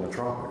unusual in the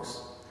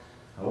tropics.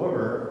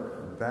 However,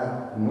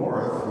 back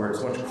north, where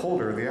it's much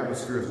colder, the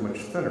atmosphere is much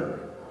thinner.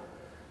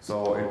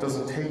 So it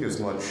doesn't take as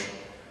much,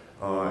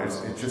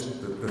 it's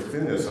just the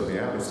thinness of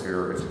the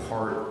atmosphere is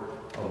part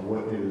of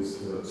what is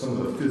some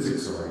of the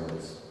physics around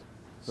this.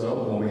 So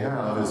what we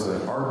have is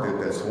an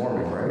Arctic that's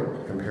warming,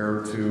 right,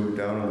 compared to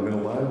down in the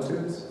middle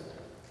latitudes.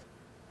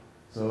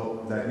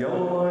 So that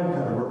yellow line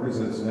kind of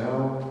represents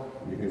now.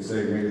 You can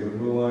say maybe the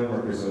blue line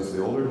represents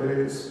the older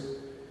days.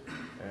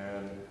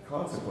 And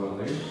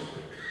consequently,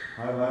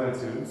 high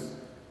latitudes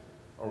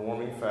are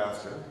warming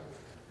faster,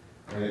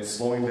 and it's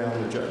slowing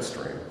down the jet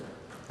stream.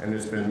 And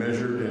it's been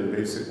measured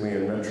basically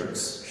in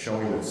metrics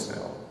showing this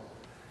now.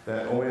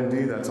 That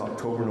OND, that's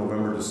October,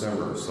 November,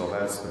 December, so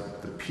that's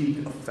the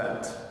peak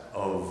effect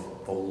of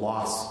the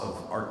loss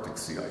of Arctic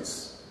sea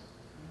ice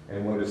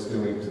and what it's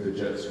doing to the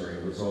jet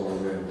stream, the solar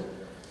wind.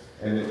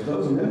 And it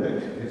does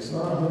mimic, it's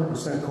not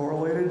 100%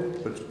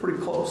 correlated, but it's pretty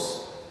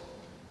close.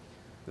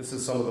 This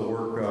is some of the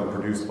work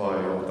produced by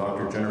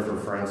Dr. Jennifer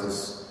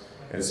Francis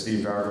and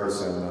Steve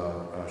Vargas,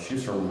 and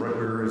she's from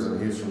Rutgers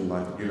and he's from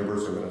the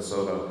University of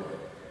Minnesota.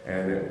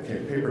 And a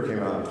paper came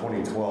out in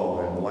 2012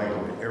 and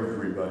enlightened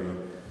everybody,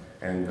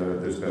 and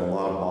there's been a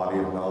lot of body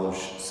of knowledge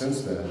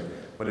since then,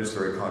 but it's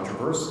very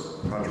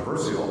controversial.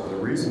 The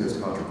reason it's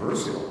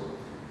controversial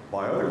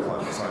by other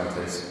climate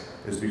scientists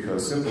is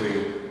because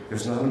simply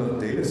there's not enough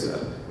data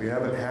set. We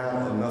haven't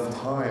had enough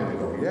time to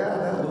go, yeah,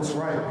 that looks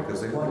right,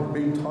 because they like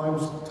big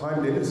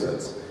time data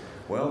sets.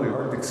 Well, the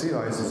Arctic sea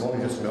ice has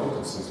only just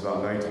melted since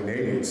about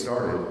 1980 it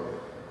started,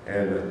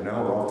 and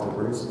now we're off to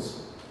the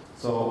races.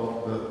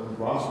 So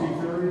the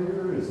Rossby theory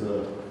here is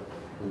the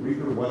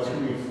weaker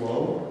westerly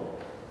flow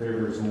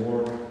favors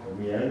more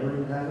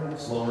meandering pattern,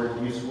 slower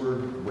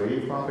eastward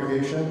wave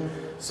propagation.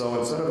 So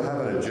instead of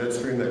having a jet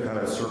stream that kind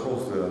of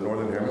circles the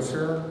northern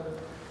hemisphere,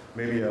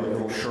 maybe a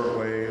little short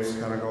waves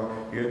kind of go,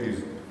 you get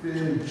these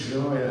big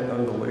giant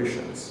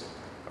undulations,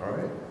 all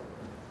right?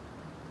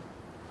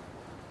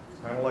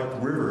 Kind of like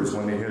rivers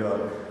when they hit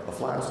a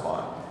flat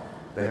spot.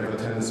 They have a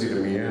tendency to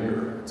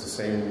meander. It's the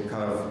same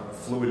kind of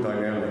fluid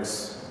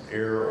dynamics,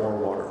 air or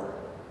water.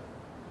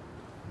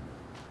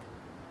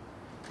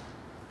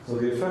 So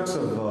the effects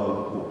of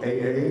AA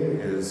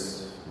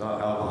is not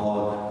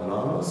Alcoholics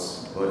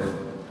Anonymous, but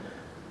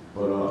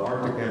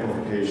Arctic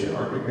amplification.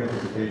 Arctic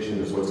amplification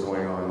is what's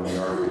going on in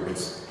the Arctic.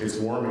 It's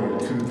warming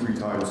at 2-3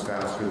 times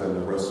faster than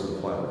the rest of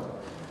the planet.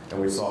 And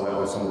we saw that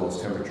with some of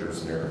those temperature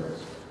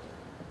scenarios.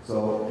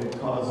 So it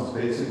causes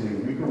basically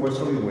weaker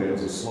westerly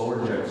winds, a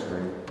slower jet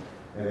stream,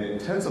 and it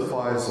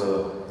intensifies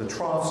the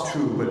troughs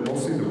too, but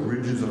mostly the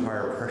ridges of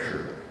higher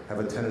pressure have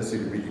a tendency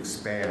to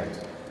expand.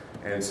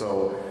 And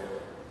so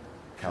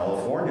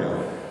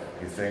California,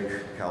 you think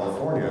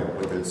California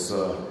with its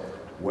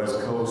West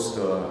Coast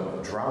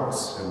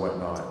droughts and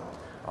whatnot.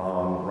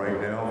 Right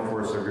now, of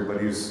course,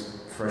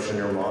 everybody's fresh in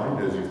their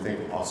mind as you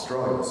think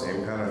Australia,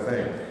 same kind of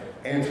thing.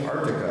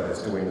 Antarctica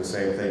is doing the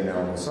same thing now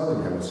in the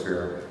southern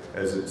hemisphere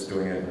as it's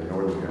doing it in the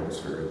northern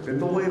hemisphere. It's been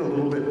delayed a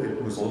little bit.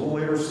 It was a little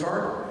later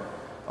start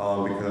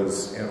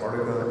because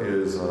Antarctica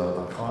is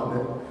a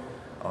continent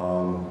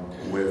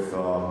with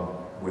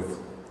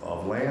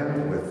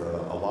land with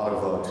a lot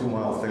of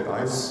 2-mile thick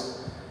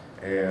ice.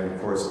 And of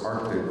course,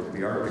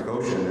 the Arctic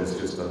Ocean is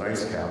just an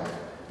ice cap,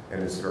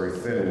 and it's very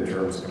thin in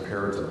terms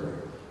comparatively.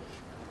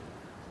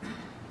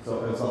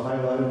 So as the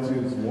high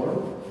latitudes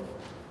warm,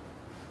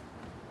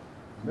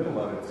 middle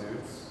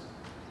latitudes,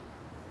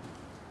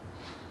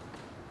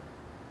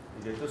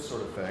 you get this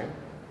sort of thing.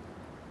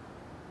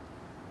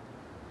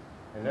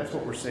 And that's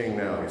what we're seeing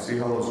now. You see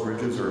how those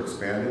ridges are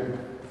expanding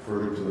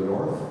further to the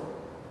north?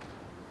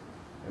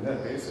 And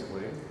that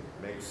basically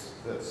makes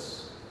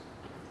this.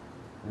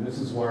 And this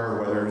is why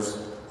our weather's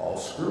all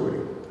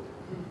screwy.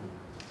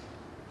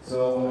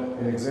 So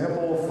an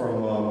example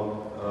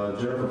from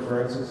Jennifer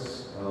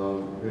Francis,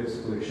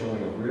 basically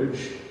showing a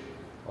ridge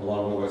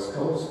along the west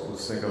coast.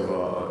 Let's think of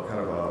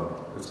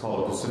it's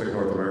called a Pacific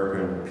North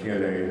American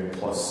PNA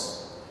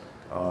plus.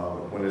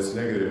 When it's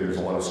negative, there's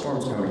a lot of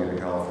storms coming into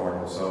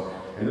California. So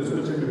in this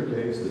particular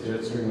case, the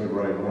jet stream would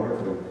ride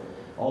north, and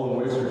all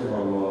the moisture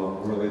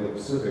from really the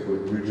Pacific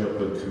would ridge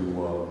up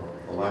into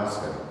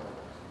Alaska.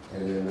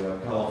 And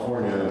in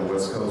California and the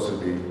West Coast would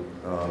be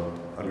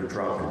under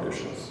drought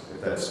conditions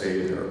if that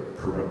stayed there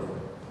permanently.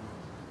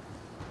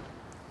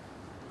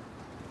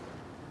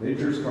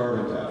 Nature's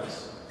carbon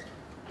tax.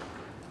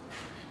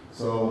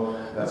 So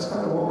that's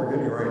kind of what we're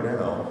getting right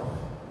now.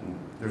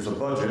 There's a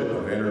budget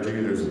of energy,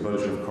 there's a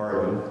budget of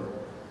carbon,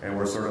 and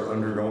we're sort of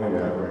undergoing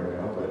that right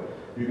now. But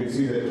you can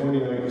see that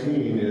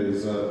 2019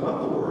 is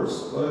not the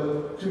worst,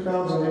 but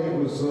 2008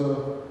 was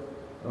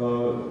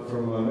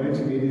from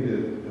 1980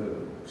 to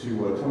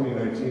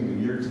 2019,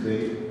 the year to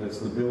date, that's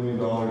the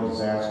billion-dollar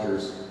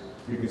disasters.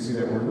 You can see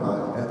that we're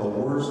not at the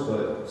worst,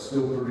 but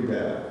still pretty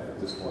bad at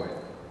this point.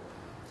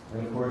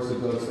 And of course, it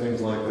does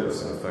things like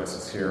this and affects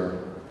us here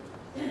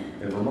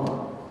in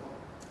Vermont.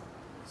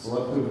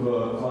 Selective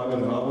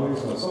climate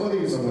anomalies. Now, some of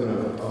these I'm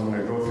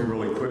gonna go through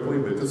really quickly,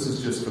 but this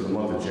is just for the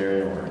month of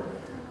January.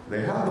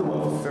 They have the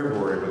month of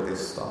February, but they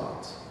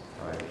stopped.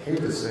 I hate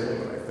to say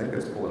it, but I think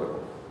it's political.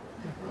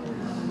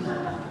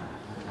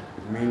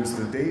 It means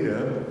the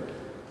data,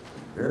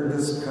 they're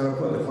just kind of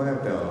putting the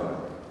clamp down on it.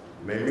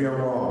 Maybe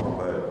I'm wrong,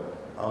 but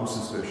I'm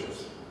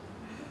suspicious.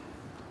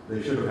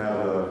 They should have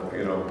had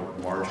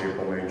March,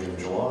 April, May, June,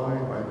 July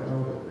right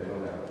now, but they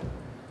don't have it.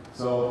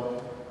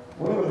 So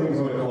one of the things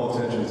I want to call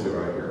attention to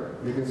right here,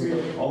 you can see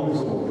all these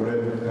little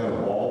red kind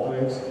of ball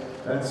things.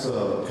 That's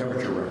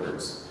temperature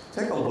records.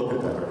 Take a look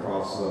at that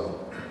across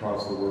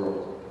the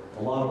world.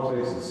 A lot of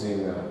places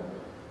seeing that.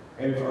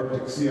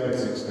 Antarctic sea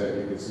ice extent,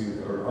 you can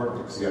see, or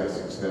Arctic sea ice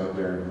extent up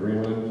there in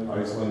Greenland,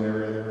 Iceland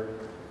area there,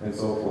 and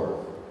so forth.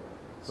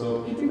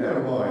 So keeping that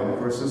in mind, of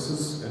course, this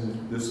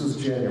is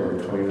January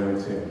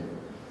 2019.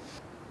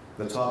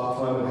 The top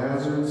climate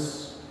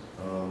hazards,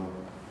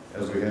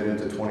 as we head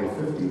into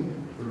 2050,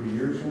 30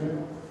 years from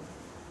now,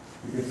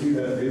 you can see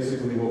that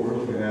basically what we're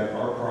looking at,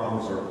 our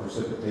problems are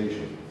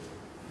precipitation.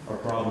 Our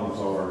problems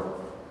are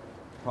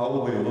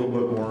probably a little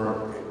bit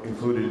more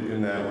included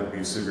in that would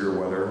be severe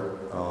weather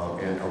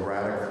and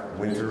erratic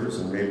winters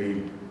and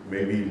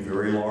maybe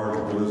very large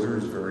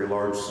blizzards, very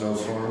large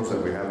snowstorms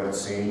that we haven't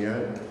seen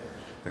yet.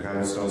 The kind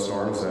of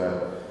snowstorms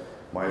that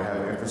might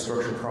have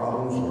infrastructure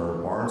problems or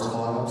barns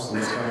collapse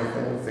and this kind of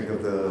thing. Think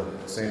of the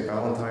St.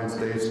 Valentine's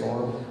Day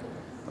storm,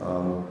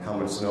 how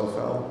much snow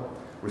fell.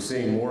 We're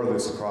seeing more of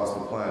this across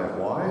the planet.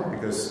 Why?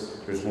 Because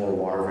there's more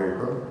water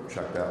vapor,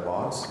 check that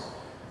box.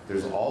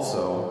 There's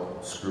also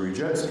screwy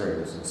jet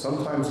streams. And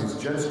sometimes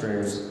these jet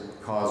streams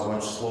cause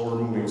much slower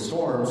moving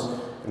storms,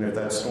 and if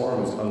that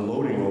storm is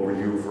unloading over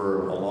you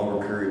for a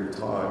longer period of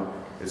time,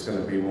 it's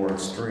going to be more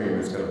extreme.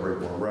 It's going to break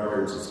more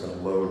records. It's going to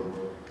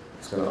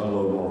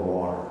unload more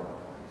water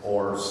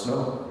or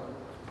snow.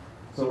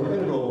 So we're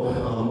going to go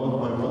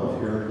month by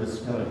month here and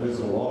just kind of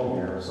visit along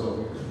here.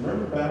 So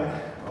remember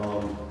back,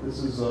 this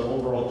is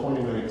overall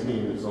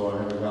 2019, so I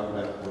haven't gotten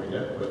that point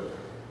yet, but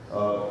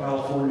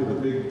California,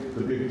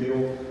 the big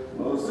deal.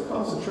 Most of the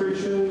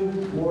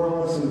concentration, more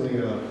or less in the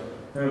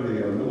kind of the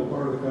middle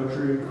part of the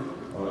country,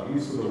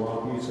 east of the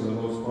Rockies for the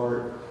most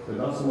part, but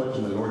not so much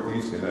in the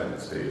northeast United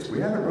States. We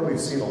haven't really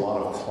seen a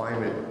lot of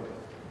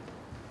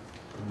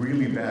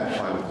really bad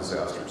climate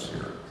disasters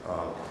here.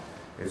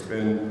 It's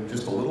been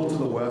just a little to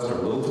the west or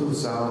a little to the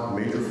south,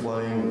 major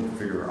flooding,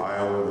 figure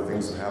Iowa, the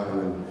things that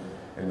happened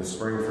in the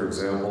spring, for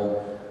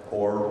example,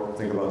 or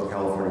think about the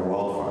California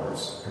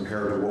wildfires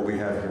compared to what we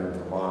have here in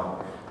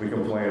Vermont. We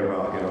complain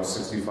about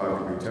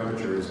 65-degree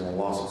temperatures and a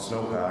loss of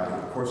snowpack.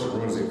 And of course, it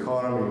ruins the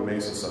economy, it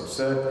makes us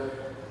upset,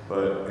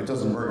 but it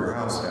doesn't burn your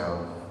house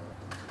down.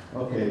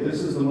 Okay,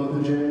 this is the month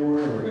of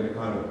January. We're going to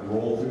kind of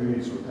roll through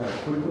these kind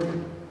of quickly.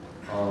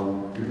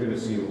 You're going to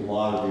see a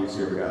lot of these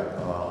here. We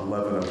got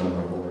 11 of them,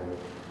 I believe.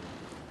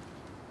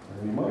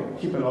 And you might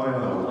keep an eye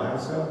on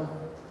Alaska.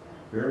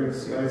 Bering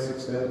sea ice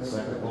extent,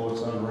 second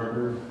lowest on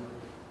record.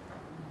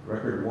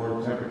 Record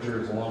warm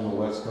temperatures along the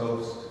west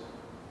coast.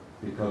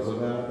 Because of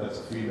that, that's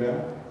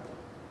feedback.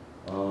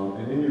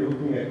 And then you're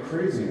looking at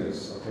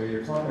craziness. Okay,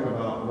 you're talking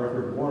about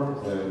record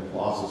warmth and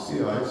loss of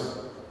sea ice.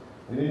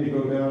 And then you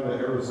go down to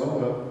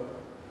Arizona,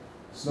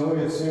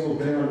 snowiest single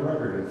day on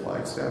record in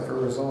Flagstaff,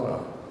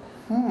 Arizona.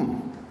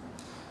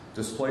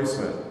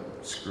 Displacement,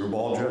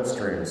 screwball jet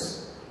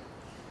streams,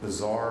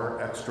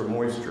 bizarre extra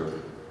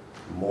moisture,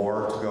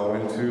 more to go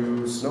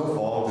into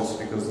snowfall just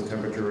because the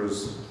temperature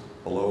is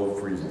below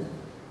freezing.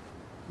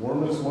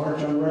 Warmest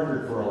March on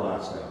record for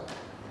Alaska.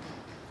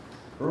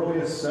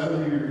 Earliest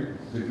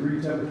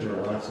 70-degree temperature in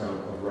Alaska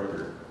on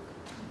record.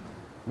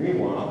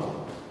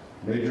 Meanwhile,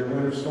 major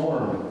winter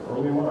storm,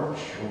 early March,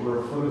 over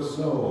a foot of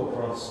snow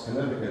across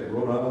Connecticut,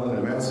 Rhode Island,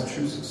 and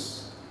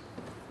Massachusetts.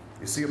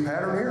 You see a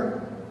pattern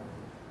here?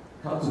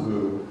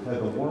 Kotzebue had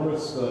the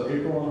warmest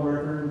April on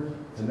record.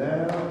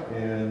 Tanana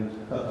and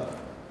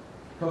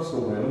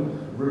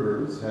Kuskokwim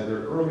rivers had their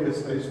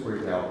earliest ice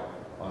breakout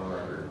on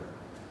record.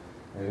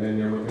 And then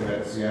you're looking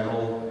at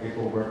Seattle,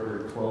 April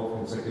record, 12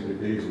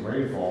 consecutive days of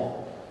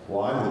rainfall.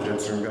 Why? The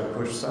jet stream got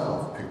pushed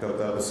south, picked up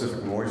that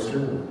Pacific moisture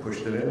and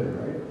pushed it in,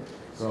 right?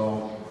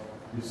 So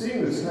you're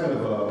seeing this kind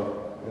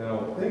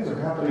of, things are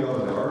happening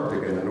out in the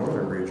Arctic and the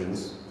northern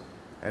regions,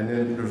 and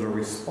then there's a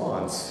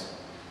response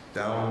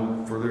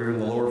down further in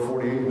the lower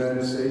 48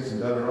 United States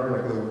and down in our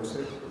neck of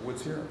the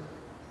woods here.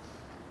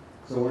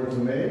 So we're into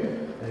May,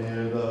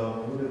 and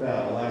look at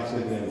that, Alaska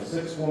again,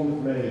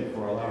 6-1 May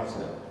for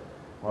Alaska.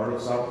 Part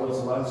of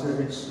Southwest Alaska,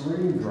 an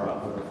extreme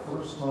drop for the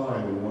first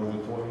time in more than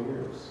 20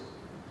 years.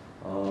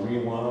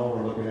 Meanwhile,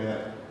 we're looking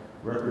at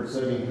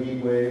record-setting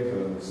heat wave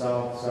in the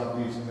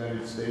southeast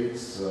United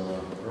States,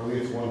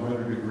 earliest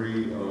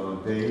 100-degree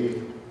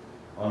day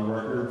on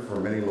record for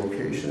many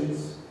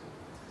locations.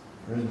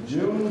 In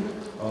June,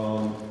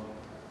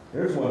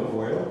 here's one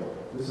for you.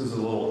 This is a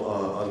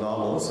little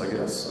anomalous, I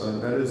guess.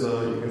 That is,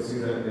 you can see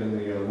that in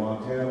the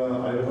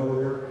Montana, Idaho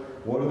there.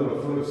 More than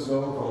a foot of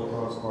snow fell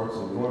across parts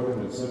of the northern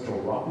and central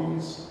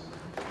Rockies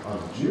on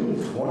June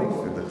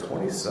 20th through the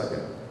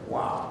 22nd.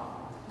 Wow.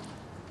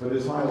 But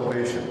it's high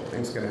elevation.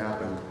 Things can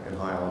happen in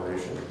high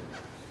elevation.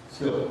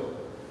 Still.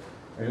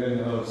 And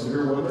then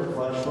severe weather,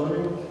 flash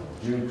flooding,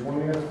 June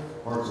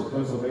 20th, parts of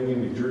Pennsylvania,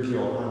 New Jersey,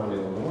 Ohio, and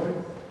Illinois,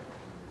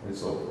 and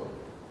so forth.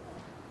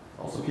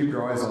 Also keep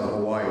your eyes on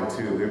Hawaii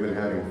too. They've been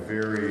having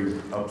very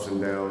ups and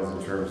downs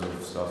in terms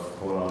of stuff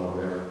going on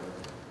over there.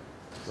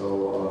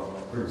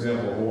 So, for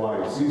example,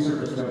 Hawaii, sea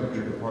surface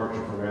temperature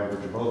departure from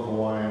average above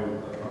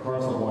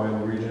across the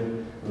Hawaiian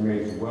region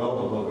remains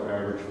well above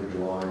average for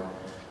July.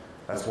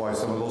 That's why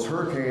some of those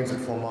hurricanes that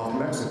form off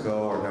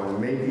Mexico are now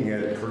making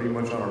it pretty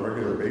much on a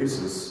regular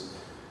basis,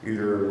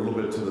 either a little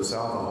bit to the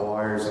south of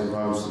Hawaii or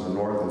sometimes to the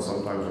north and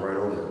sometimes right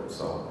over it.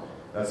 So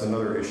that's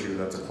another issue.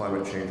 That's a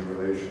climate change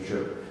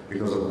relationship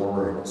because of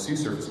warmer sea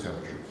surface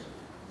temperatures.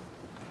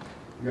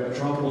 You got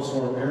Tropical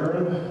Storm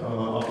Erin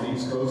off the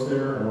east coast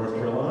there in North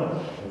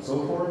Carolina and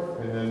so forth.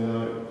 And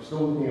then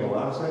still looking at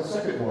Alaska,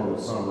 second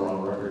warmest summer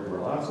on record for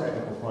Alaska,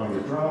 amplifying the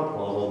drought,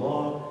 blah, blah,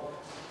 blah.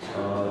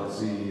 Let's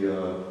see,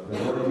 the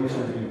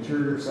northeastern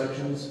interior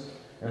sections,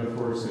 and of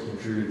course it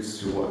contributes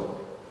to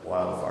what?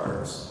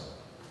 Wildfires.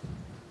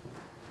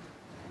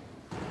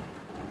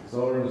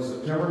 So in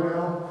September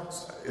now,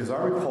 as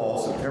I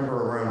recall, September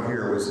around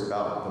here was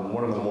about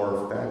one of the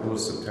more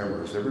fabulous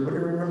Septembers. Everybody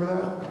remember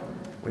that?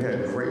 We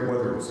had great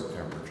weather in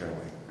September,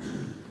 generally.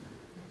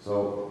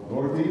 So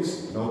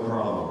northeast, no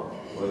problem.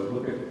 Let's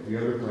look at the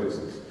other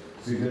places.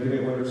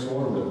 significant winter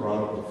storm that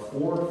brought up to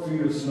 4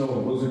 feet of snow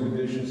and blizzard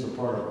conditions to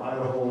part of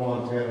Idaho,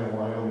 Montana, and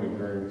Wyoming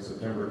during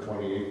September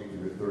 28th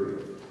through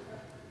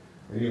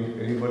the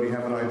 30th. Anybody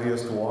have an idea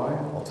as to why?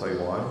 I'll tell you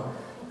why.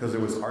 Because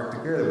it was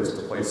Arctic air that was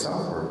to play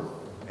southward.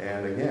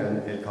 And again,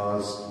 it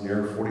caused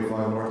near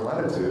 45 north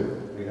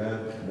latitude, we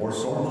had more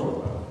storms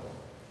going on.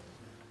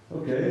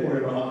 Okay, we're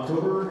in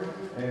October,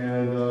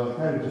 and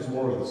kind of just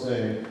more of the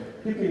same.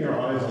 Keeping our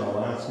eyes on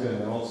Alaska,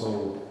 and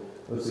also,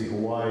 let's see,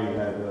 Hawaii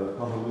had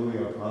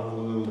Honolulu,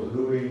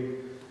 Lahui,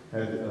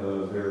 had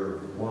their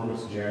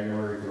warmest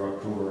January through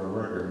October on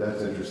record.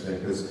 That's interesting,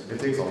 because it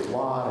takes a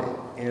lot of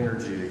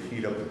energy to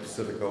heat up the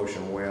Pacific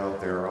Ocean way out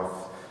there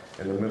off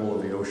in the middle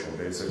of the ocean,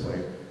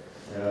 basically.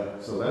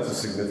 So that's a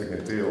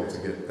significant deal to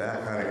get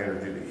that kind of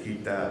energy to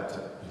heat that, to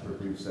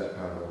produce that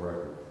kind of a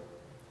record.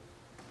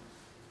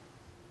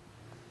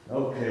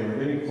 Okay, we're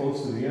getting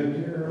close to the end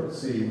here.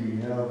 Let's see,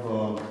 we have,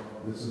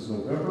 this is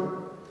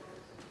November.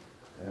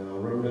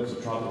 Remnants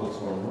of Tropical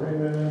Storm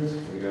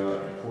Raymond. We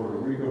got Puerto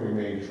Rico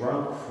remained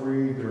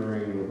drought-free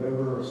during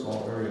November. A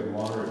small area of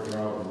moderate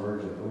drought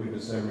emerged in early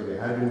December. They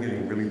had been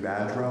getting really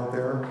bad drought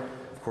there.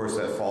 Of course,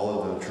 that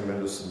followed the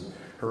tremendous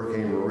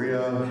Hurricane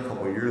Maria a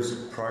couple of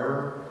years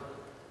prior.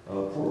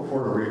 Poor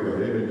Puerto Rico,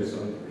 they've been just,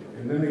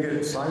 and then they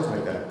get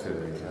seismic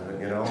activity,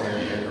 you know,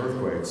 and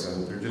earthquakes,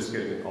 and they're just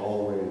getting it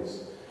all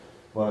ways.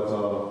 But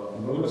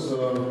notice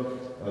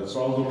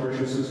strong low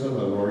pressure system,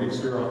 the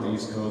nor'easter off the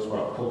east coast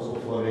brought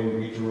coastal flooding,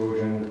 beach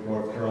erosion,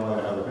 North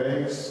Carolina Outer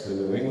Banks to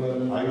New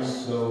England,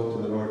 ice, snow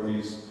to the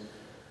northeast.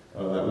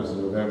 That was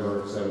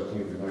November 17th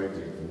and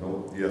 19th.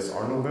 And yes,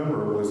 our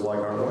November was like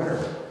our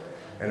winter,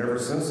 and ever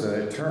since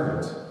then it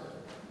turned.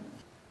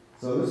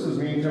 So this is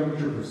mean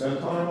temperature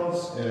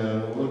percentiles,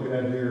 and what we're looking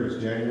at here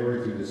is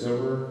January through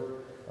December,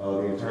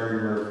 the entire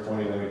year of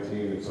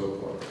 2019 and so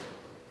forth.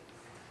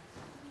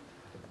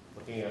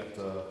 Looking at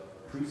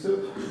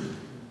precip,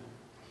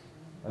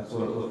 that's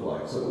what it looked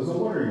like. So it was a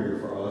winter year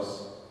for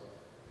us.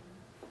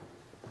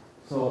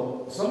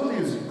 So some of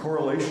these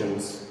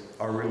correlations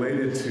are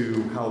related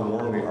to how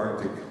warm the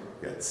Arctic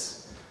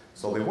gets.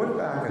 So they went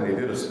back and they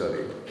did a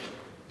study,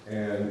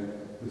 and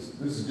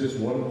this is just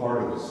one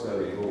part of the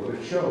study, but what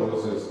it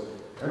shows is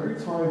every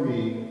time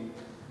the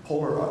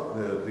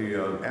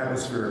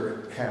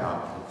atmospheric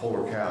cap, the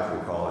polar cap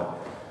we call it,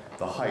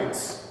 the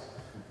heights,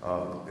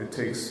 it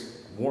takes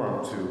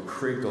warmth to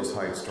create those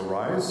heights to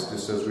rise,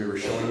 just as we were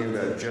showing you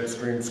that jet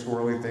stream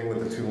squirrely thing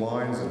with the 2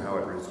 lines and how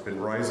it's been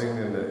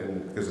rising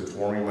because it's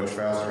warming much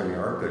faster in the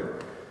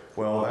Arctic.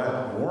 Well,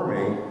 that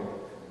warming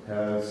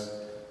has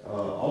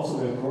also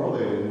been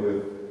correlated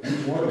with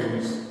each one of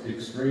these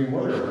extreme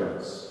weather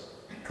events.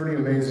 Pretty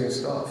amazing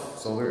stuff.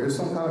 So there is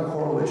some kind of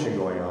correlation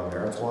going on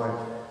there. That's why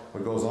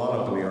what goes on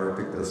up in the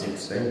Arctic doesn't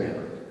stay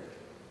there.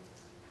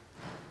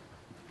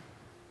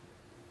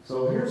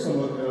 So here's some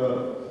of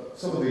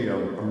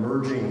the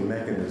emerging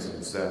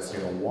mechanisms. That's,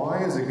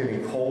 why is it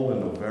getting cold in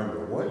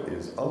November? What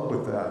is up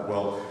with that?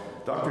 Well,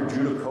 Dr.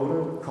 Judah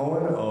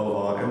Cohen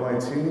of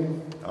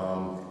MIT,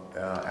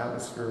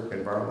 Atmospheric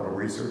Environmental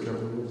Research, I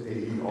believe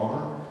it's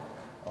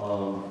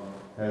AER,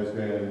 has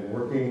been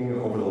working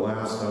over the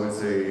last, I would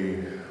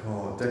say,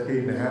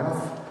 decade and a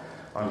half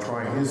on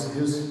trying,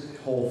 his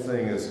whole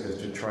thing is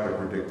to try to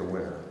predict the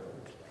winter,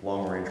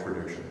 long-range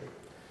prediction.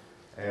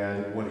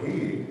 And what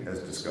he has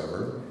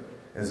discovered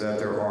is that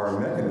there are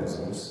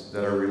mechanisms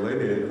that are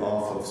related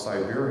off of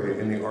Siberia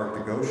in the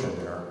Arctic Ocean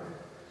there,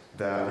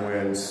 that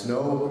when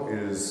snow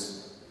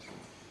is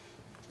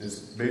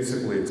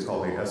basically, it's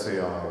called the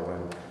SAI,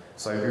 when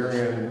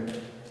Siberian,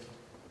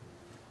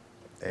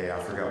 I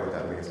forgot what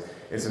that means.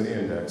 It's an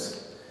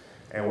index.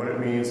 And what it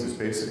means is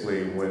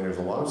basically when there's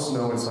a lot of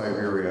snow in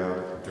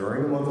Siberia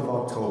during the month of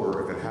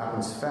October, if it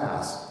happens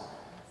fast,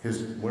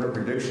 his winter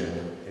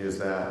prediction is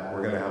that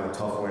we're going to have a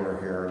tough winter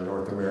here in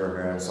North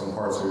America and some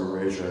parts of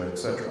Eurasia,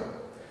 etc.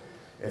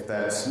 If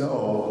that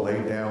snow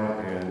laid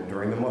down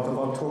during the month of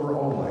October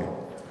only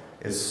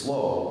is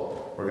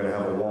slow, we're going to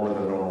have a warmer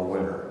than normal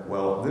winter.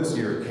 Well, this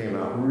year it came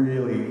out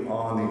really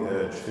on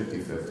the edge,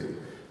 50-50.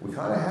 We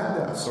kind of had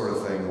that sort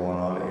of thing going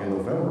on in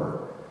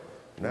November.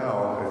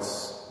 Now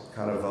it's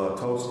kind of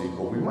toasty,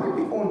 but we might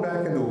be going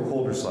back into a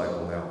colder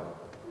cycle now.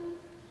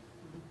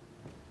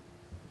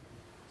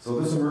 So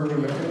this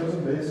emerging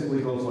mechanism basically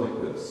goes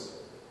like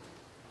this.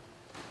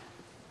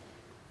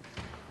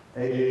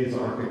 AA is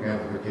Arctic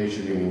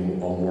amplification,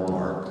 meaning a warm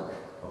Arctic,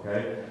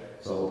 okay?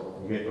 So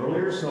you get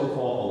earlier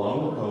snowfall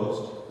along the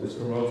coast. This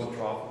promotes a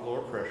trough of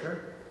lower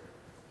pressure.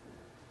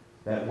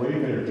 That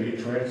wave energy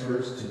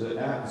transfers to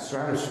the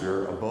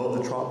stratosphere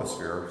above the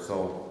troposphere.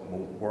 So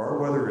where our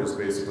weather is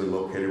basically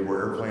located, where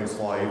airplanes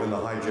fly, even the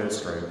high jet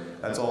stream,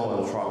 that's all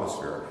in the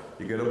troposphere.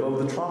 You get above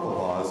the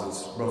tropopause,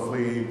 it's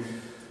roughly,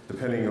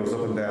 depending, it goes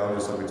up and down,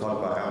 just like we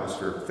talked about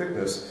atmospheric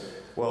thickness.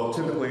 Well,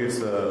 typically it's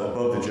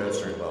above the jet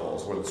stream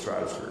levels, where the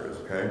stratosphere is,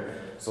 okay?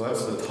 So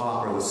that's the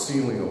top or the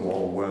ceiling of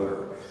all the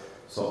weather.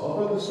 So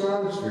up in the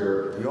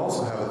stratosphere, we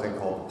also have a thing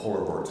called the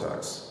polar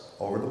vortex,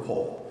 over the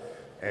pole.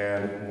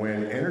 And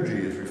when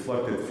energy is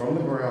reflected from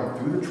the ground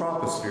through the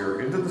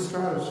troposphere into the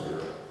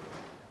stratosphere,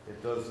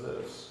 it does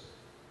this.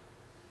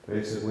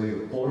 Basically,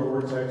 the polar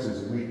vortex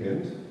is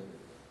weakened.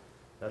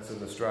 That's in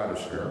the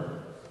stratosphere.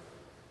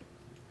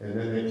 And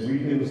then it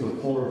weakens the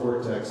polar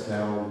vortex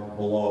down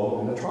below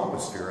in the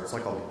troposphere. It's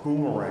like a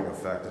boomerang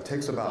effect. It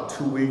takes about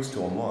 2 weeks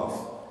to a month.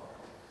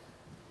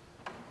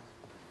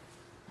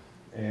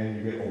 And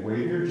you get a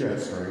weightier jet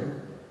stream.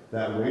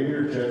 That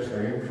weightier jet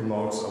stream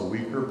promotes a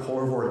weaker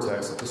polar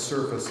vortex at the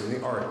surface in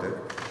the Arctic.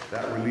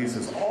 That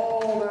releases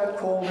all that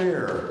cold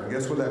air. And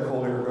guess where that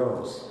cold air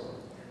goes?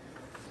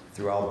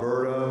 Through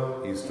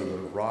Alberta, east of the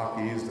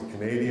Rockies, the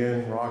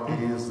Canadian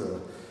Rockies,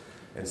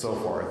 and so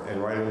forth,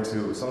 and right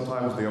into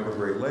sometimes the upper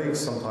Great Lakes,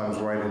 sometimes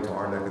right into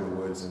our neck of the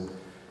woods. And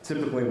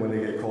typically when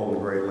they get cold in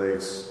the Great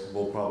Lakes,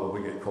 we'll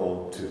probably get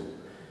cold too.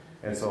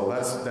 And so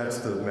that's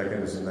the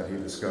mechanism that he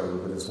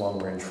discovered with his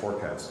long-range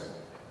forecasting.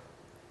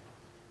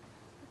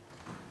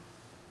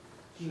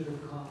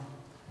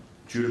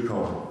 Judah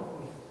Cohen.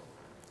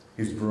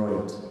 He's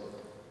brilliant.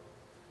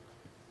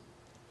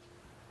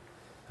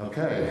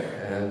 Okay,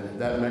 and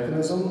that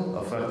mechanism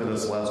affected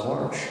us last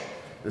March.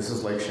 This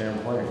is Lake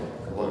Champlain,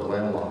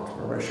 landlocked.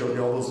 Remember I showed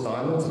you all those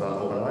diamonds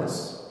about open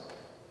ice?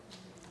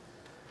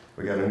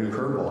 We got a new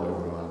curveball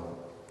going on.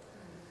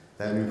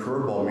 That new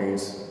curveball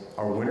means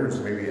our winters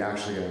may be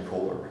actually getting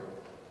colder.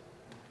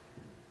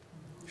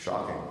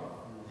 Shocking.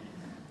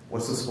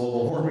 What's this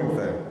global warming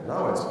thing?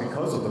 No, it's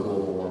because of the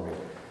global warming.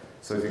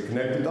 So if you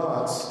connect the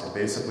dots, it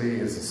basically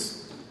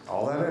is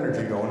all that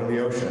energy going to the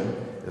ocean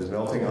is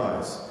melting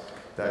ice.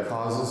 That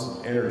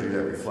causes energy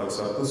that reflects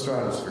up the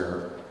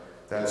stratosphere.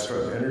 That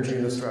energy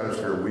in the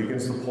stratosphere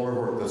weakens the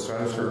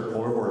stratospheric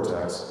polar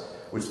vortex,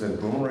 which then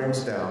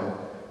boomerangs down,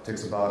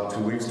 takes about 2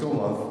 weeks to a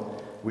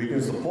month,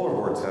 weakens the polar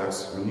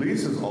vortex,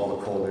 releases all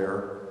the cold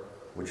air,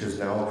 which is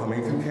now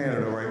coming through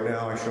Canada right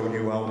now. I showed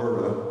you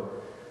Alberta.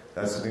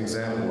 That's an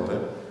example of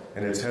it.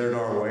 And it's headed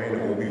our way,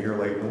 and it will be here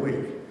late in the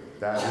week.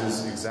 That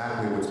is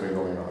exactly what's been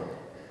going on.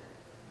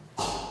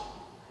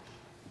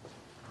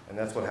 And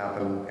that's what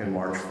happened in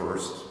March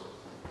 1st,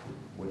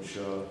 which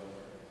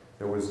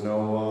there was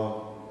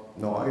no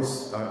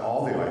ice,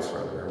 all the ice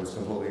rather. There was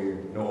completely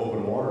no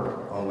open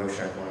water on Lake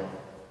Champlain.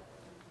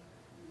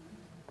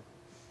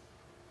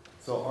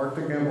 So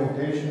Arctic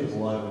amplification is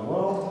alive and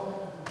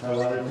well. High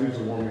latitudes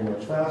are warming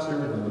much faster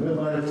than the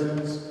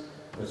mid-latitudes,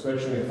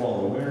 especially in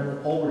fall and winter.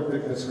 Polar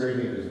thickness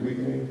gradient is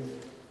weakening.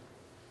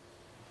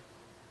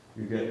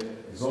 You get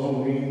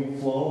zone mean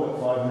flow at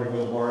 500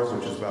 millibars,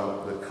 which is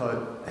about the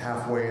cut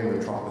halfway in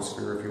the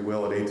troposphere, if you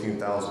will, at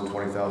 18,000,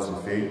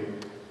 20,000 feet,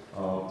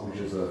 which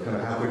is a kind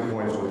of halfway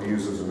point is what you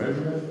use as a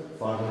measurement,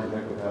 500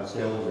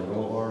 hectopascals or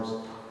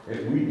millibars.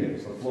 It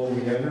weakens. The flow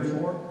meanders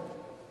more.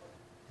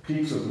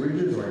 Peaks of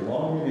ridges are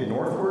elongated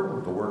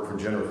northward. The work for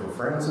Jennifer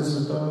Francis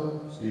is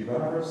done, Steve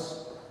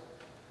Harris.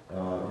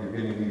 You're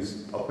getting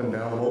these up and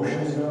down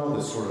motions now,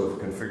 this sort of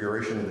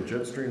configuration of the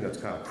jet stream that's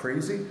kind of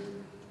crazy.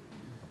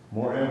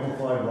 More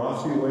amplified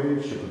Rossby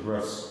waves should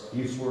progress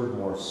eastward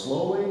more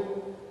slowly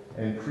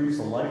and increase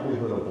the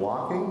likelihood of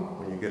blocking.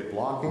 When you get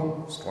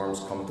blocking, storms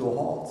come to a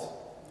halt.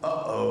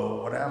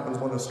 Uh-oh, what happens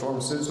when a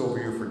storm sits over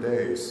you for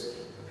days?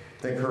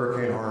 Think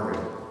Hurricane Harvey.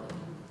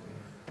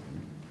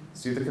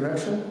 See the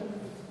connection?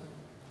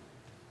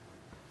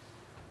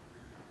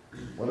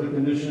 Weather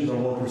conditions are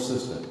more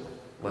persistent.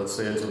 Let's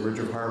say it's a ridge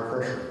of higher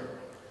pressure.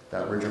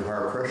 That ridge of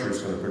higher pressure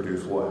is going to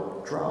produce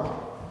what? Drought.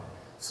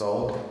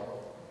 So,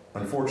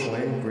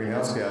 unfortunately,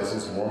 greenhouse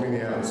gases warming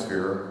the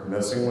atmosphere,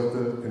 messing with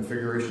the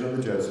configuration of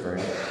the jet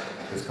stream,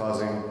 is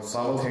causing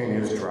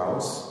simultaneous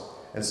droughts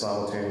and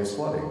simultaneous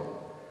flooding,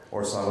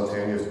 or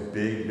simultaneous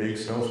big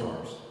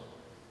snowstorms.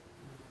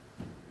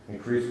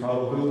 Increased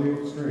probability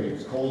of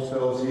extremes, cold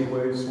spells, heat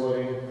waves,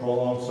 flooding,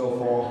 prolonged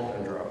snowfall,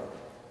 and drought.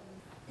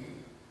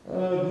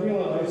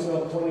 Greenland ice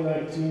melt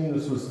 2019,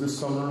 this was this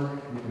summer.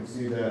 You can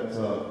see that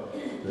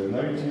the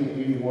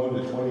 1981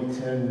 to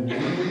 2010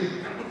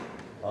 median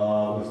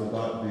was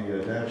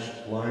the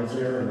dashed lines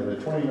there, and then the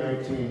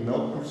 2019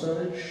 melt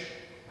percentage.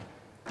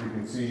 You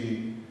can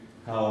see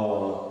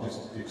how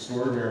just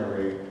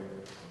extraordinarily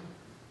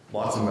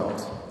lots of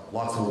melt,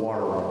 lots of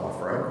water runoff,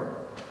 right?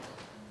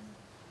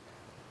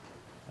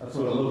 That's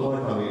what it looked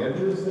like on the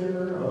edges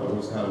there. It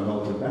was kind of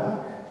melted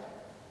back.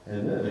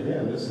 And then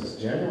again, this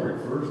is January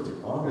 1st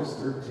to August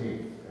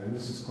 13th. And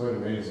this is quite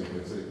amazing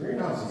because the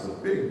greenhouse is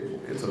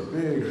it's a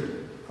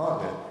big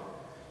continent,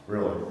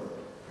 really.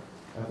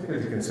 I think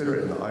if you consider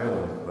it an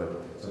island,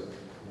 but it's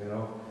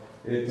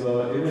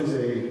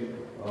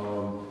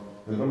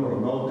the number of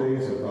melt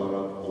days have gone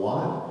up a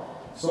lot.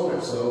 So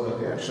much so that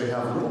they actually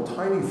have little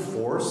tiny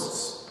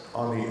forests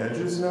on the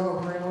edges now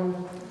of Greenland.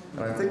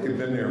 And I think they've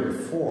been there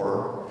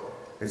before.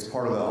 It's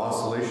part of the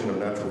oscillation of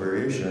natural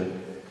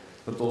variation.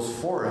 But those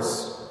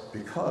forests,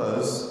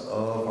 because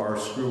of our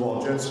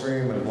screwball jet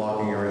stream and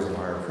blocking areas of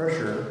higher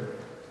pressure,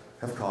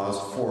 have caused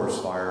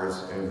forest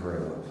fires in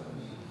Greenland.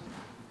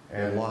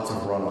 And lots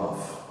of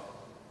runoff.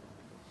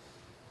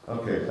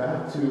 Okay,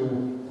 back to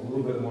a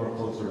little bit more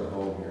closer to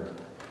home here.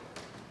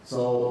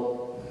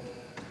 So,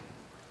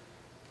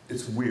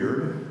 it's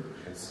weird,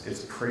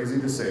 it's crazy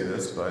to say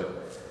this,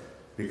 but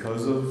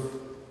because of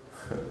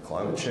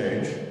climate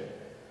change,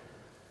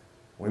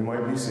 we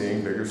might be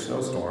seeing bigger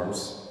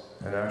snowstorms,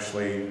 and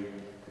actually,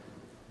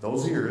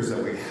 those years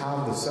that we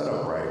have the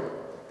setup right,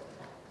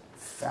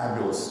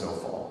 fabulous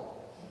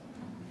snowfall.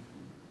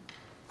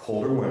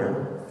 Colder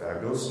winter,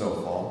 fabulous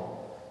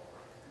snowfall,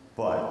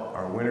 but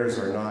our winters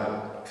are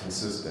not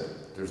consistent.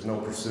 There's no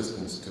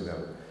persistence to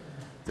them.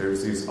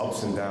 There's these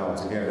ups and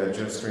downs. Again, that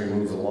jet stream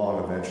moves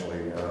along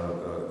eventually.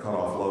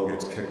 Cutoff low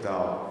gets kicked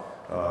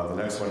out. The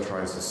next one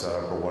tries to set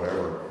up or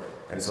whatever.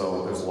 And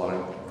so there's a lot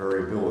of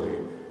variability.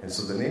 And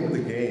so the name of the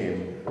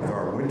game with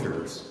our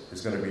winters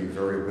is going to be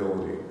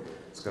variability.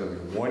 It's going to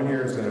be one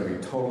year is going to be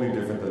totally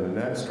different than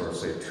the next, or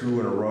say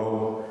 2 in a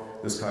row,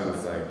 this kind of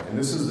thing. And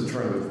this is the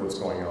trend of what's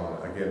going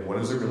on. Again, what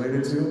is it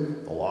related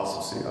to? The loss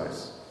of sea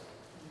ice.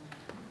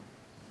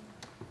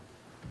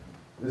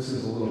 This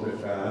is a little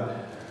bit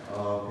bad.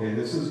 Okay,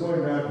 this is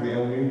going back to the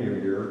El Nino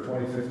year,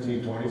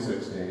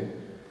 2015-2016.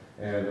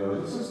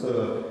 And this is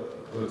the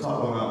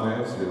top of Mount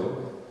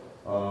Mansfield.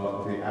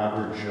 The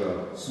average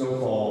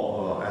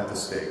snowfall at the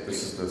state.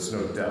 This is the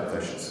snow depth, I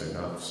should say,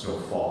 not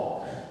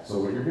snowfall. So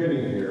what you're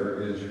getting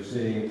here is you're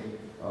seeing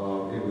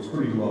it was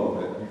pretty low,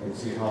 but you can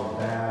see how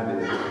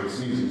bad the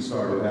season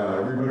started out.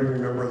 Everybody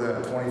remember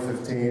that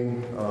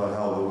 2015,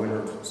 how the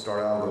winter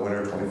started out? The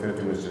winter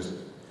 2015 was just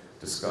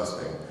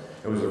disgusting.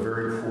 It was a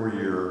very poor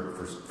year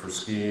for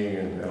skiing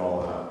and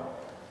all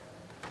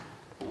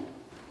that.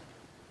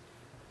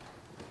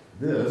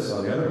 This,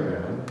 on the other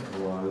hand,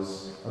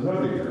 was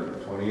another year,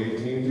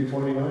 2018 to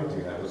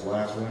 2019. That was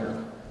last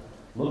winter.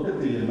 Look at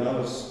the amount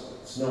of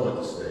snow at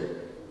the state.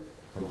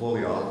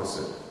 Completely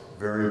opposite.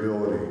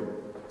 Variability.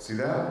 See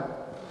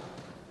that?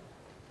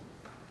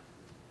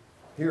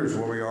 Here's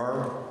where we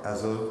are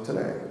as of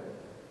today.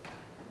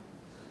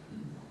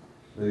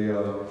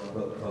 The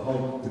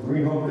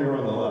green hump there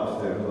on the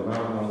left, the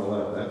mountain on the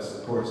left, that's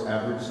of course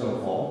average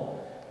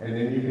snowfall. And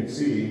then you can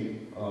see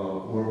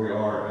where we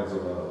are as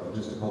of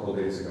just a couple of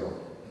days ago,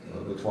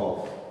 the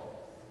 12th.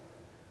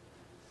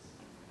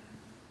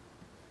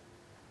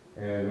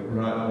 And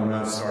we're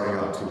not starting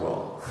out too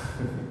well.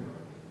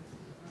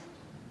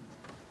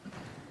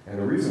 And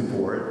the reason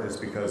for it is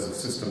because of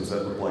systems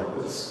that look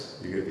like this.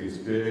 You get these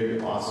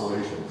big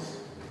oscillations.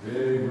 The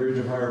big ridge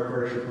of higher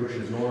pressure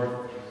pushes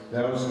north.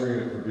 Downstream,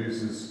 it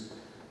produces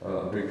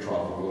a big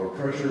trough of lower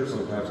pressure.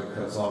 Sometimes it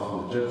cuts off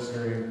in the jet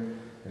stream,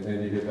 and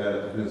then you get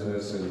that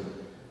business. And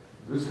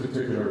this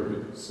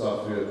particular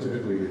stuff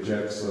typically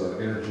ejects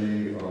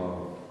energy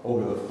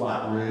over the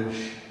flat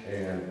ridge,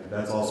 and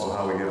that's also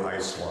how we get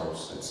ice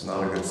storms. It's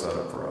not a good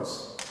setup for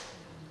us.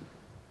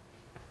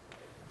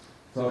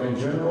 So in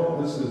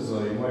general, this is,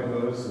 you might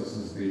notice, this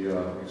is the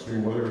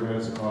extreme weather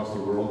events across the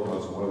world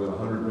caused more than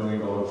 $100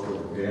 billion worth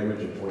of damage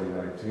in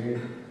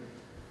 2019.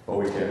 But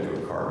we can't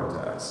do a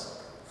carbon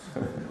tax.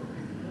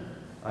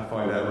 I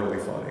find that really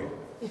funny.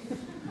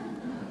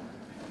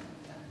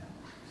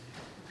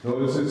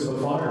 Notice it's the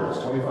fires,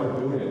 25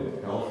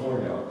 billion,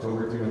 California,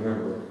 October to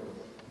November.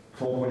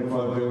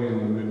 12.5 billion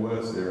in the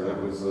Midwest there, that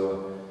was,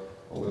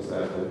 what was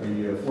that?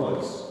 The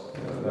floods.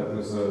 That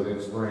was in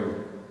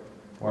spring,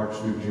 March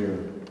through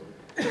June.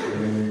 And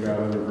then you've got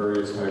other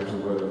various types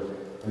of weather.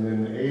 And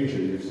then in Asia,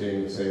 you're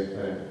seeing the same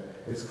thing.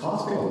 It's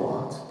costing a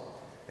lot.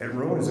 It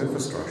ruins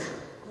infrastructure.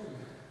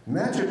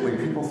 Magically,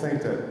 people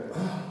think that,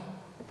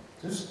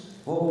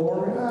 just global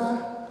warming,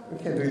 we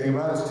can't do anything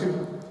about it.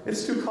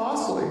 It's too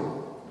costly.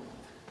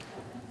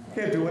 You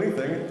can't do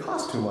anything. It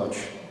costs too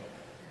much.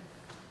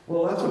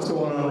 Well, that's what's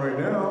going on right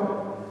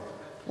now.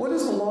 What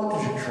is the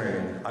logic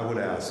train, I would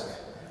ask?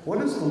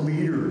 What is the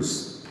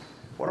leaders?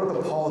 What are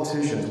the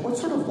politicians? What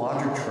sort of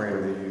logic train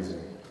are they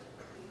using?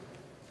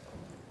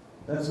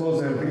 That's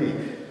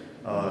Mozambique.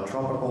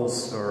 Tropical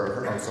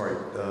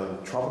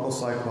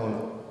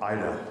cyclone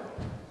Ida.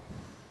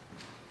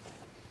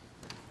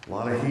 A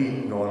lot of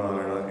heat going on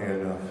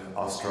in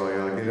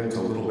Australia. I'll get into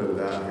a little bit of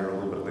that here a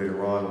little bit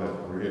later on,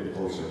 but we're getting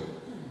closer.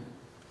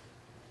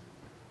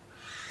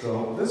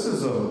 So this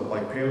is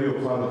like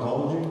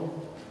paleoclimatology,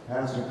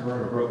 past and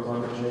current abrupt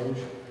climate change.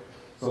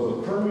 So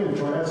the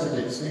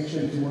Permian-Triassic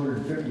extinction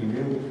 250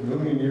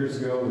 million years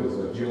ago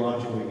is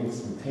geologically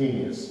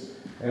instantaneous.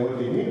 And what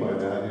they mean by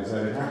that is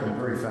that it happened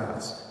very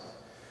fast.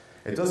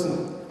 It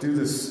doesn't do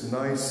this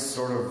nice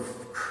sort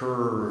of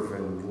curve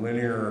and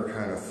linear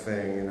kind of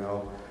thing, you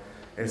know.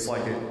 It's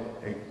like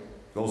it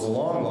goes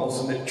along and all of a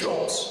sudden it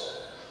jumps.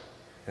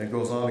 And it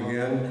goes on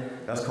again.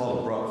 That's called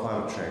abrupt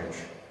climate change.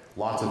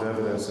 Lots of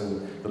evidence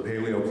in the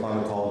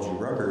paleoclimatology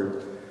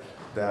record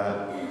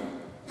that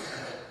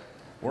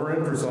we're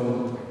in for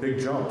some big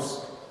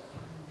jumps.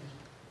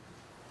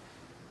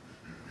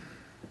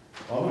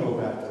 I'm going to go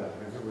back to that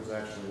because it was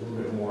actually a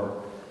little bit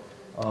more.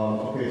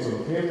 Okay, so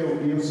the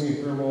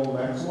Paleo-Eocene thermal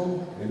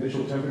maximum,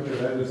 initial temperature,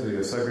 that is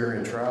the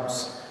Siberian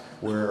traps,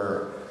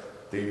 where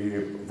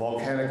the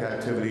volcanic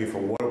activity, for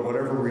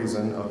whatever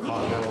reason, a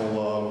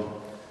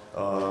continental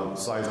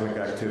seismic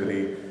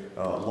activity,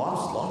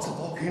 lots of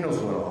volcanoes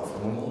went off.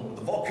 And when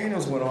the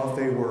volcanoes went off,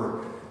 they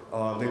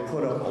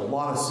put up a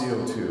lot of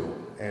CO2,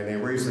 and they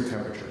raised the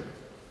temperature.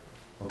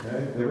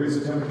 Okay? They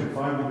raised the temperature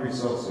 5 degrees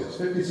Celsius.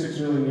 56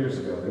 million years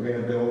ago. They may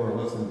have been over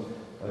less than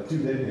 2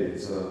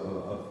 decades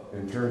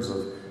in terms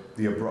of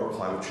the abrupt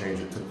climate change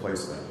that took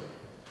place then.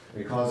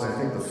 It caused, I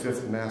think, the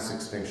 5th mass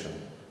extinction.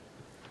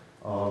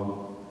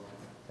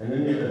 And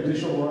then the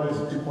additional rise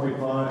of 2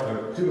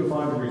 to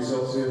 5 degrees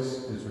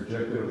Celsius is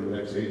projected over the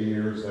next 80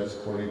 years. That's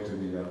according to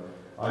the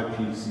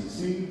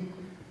IPCC,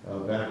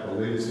 back the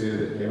latest data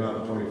that came out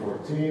in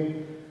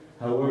 2014.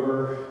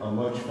 However, a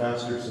much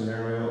faster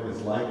scenario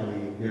is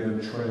likely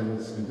given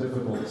trends and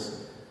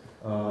difficulties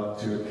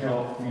to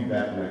account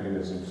feedback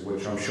mechanisms,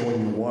 which I'm showing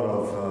you one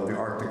of the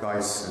Arctic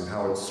ice and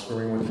how it's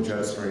screwing with the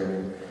jet stream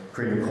and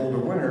creating colder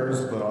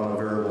winters, but on a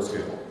variable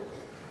scale.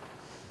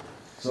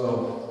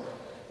 So,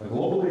 a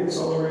globally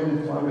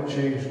accelerated climate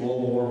change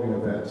global warming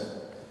event.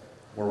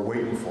 We're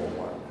waiting for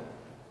one.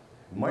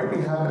 Might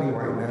be happening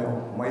right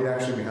now, might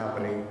actually be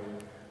happening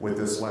with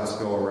this last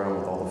go around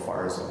with all the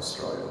fires in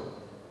Australia.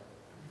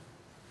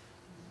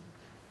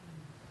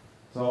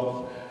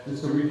 So,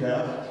 just to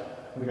recap,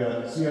 we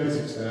got sea ice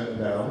extent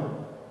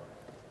down.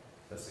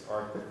 That's the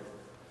Arctic.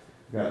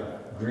 We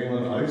got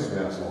Greenland ice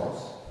mass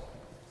loss.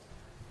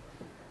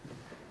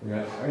 We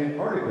got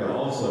Antarctica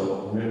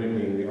also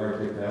mimicking the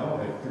Arctic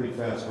now at pretty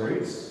fast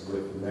rates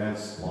with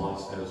mass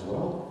loss as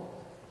well.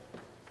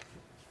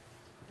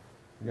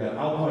 We got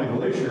alpine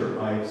glacier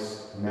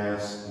ice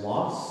mass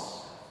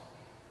loss.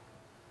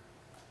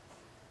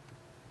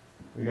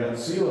 We got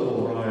sea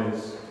level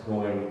rise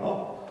going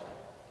up.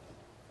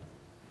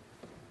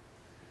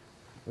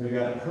 We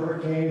got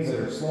hurricanes that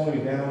are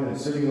slowing down and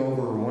sitting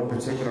over one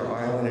particular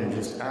island and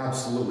just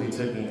absolutely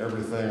taking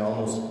everything,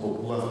 almost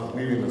left,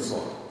 leaving the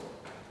sun.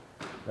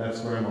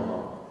 That's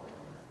Grandma.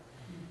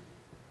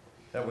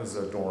 That was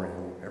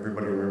Dorian.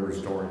 Everybody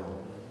remembers Dorian.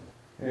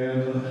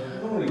 And I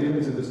don't want to get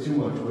into this too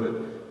much,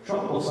 but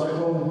tropical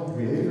cyclone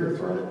behavior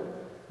threat.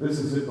 This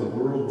is if the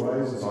world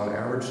rises on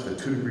average to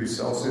 2 degrees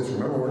Celsius.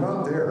 Remember, we're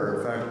not there.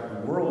 In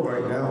fact, the world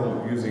right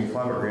now, using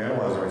Climate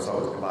Reanalyzer, I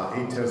saw is about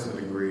 0.8 of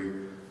a degree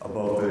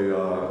above the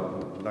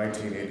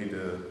 1980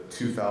 to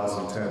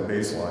 2010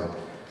 baseline.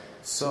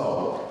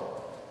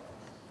 So,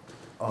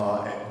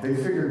 they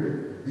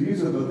figured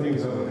these are the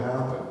things that would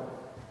happen,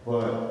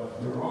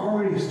 but they're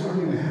already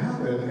starting to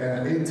happen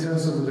at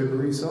 0.8 of a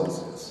degree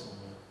Celsius.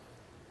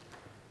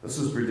 This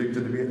is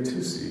predicted to be at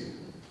 2C.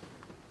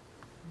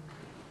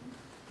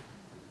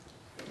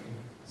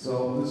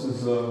 So this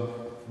is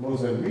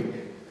Mozambique,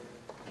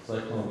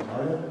 Cyclone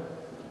Ida.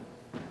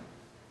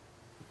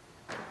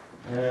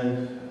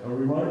 And a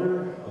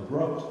reminder,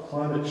 abrupt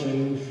climate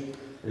change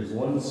is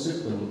one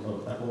symptom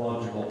of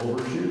ecological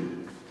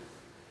overshoot.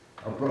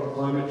 Abrupt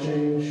climate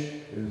change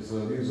is,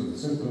 these are the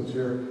symptoms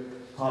here: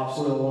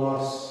 topsoil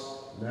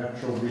loss,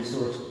 natural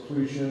resource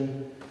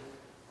depletion,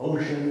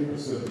 ocean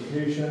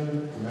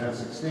acidification,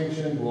 mass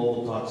extinction,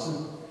 global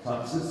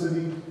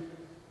toxicity,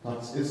 I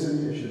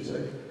should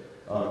say,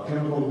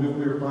 chemical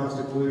nuclear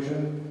plastic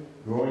pollution,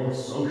 growing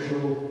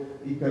social,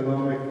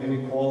 economic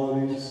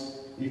inequalities,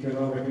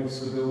 economic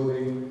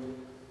instability,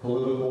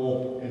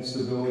 political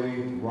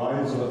instability,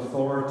 rise of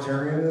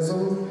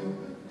authoritarianism,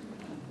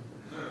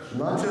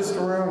 not just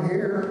around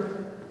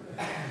here,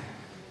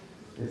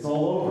 it's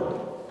all over.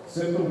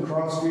 Symptom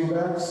cross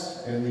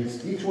feedbacks, and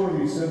each one of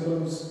these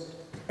symptoms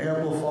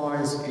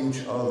amplifies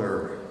each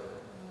other.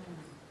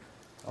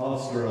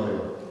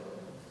 Australia,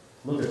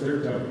 look at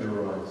their temperature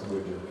rise,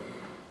 would you?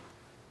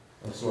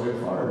 Australia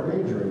Fire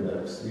Danger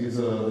Index. These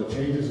are the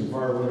changes in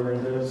fire weather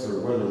index,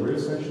 or weather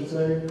risk, I should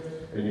say.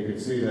 And you can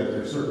see that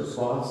there's certain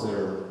spots that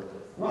are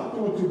not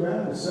doing too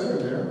bad in the center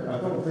there. I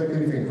don't think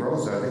anything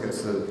grows. I think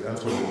that's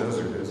what the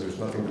desert is. There's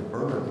nothing to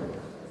burn.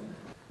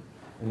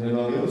 And then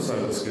on the other side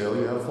of the scale,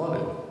 you have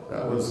flooding.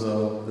 That was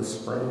this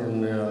spring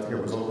in, I think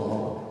it was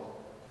Oklahoma.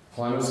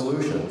 Climate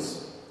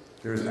solutions.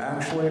 There's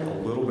actually a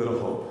little bit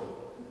of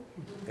hope.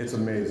 It's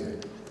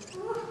amazing.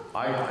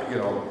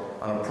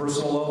 On a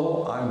personal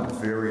level, I'm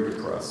very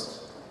depressed.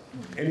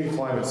 Any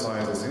climate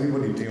scientist,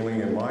 anybody dealing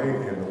in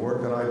the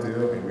work that I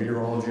do in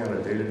meteorology on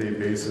a day-to-day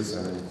basis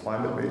and in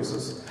climate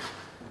basis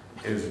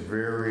is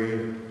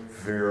very,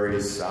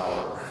 very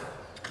sour.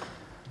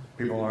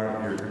 People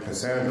you're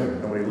Cassandra,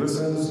 nobody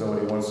listens,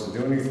 nobody wants to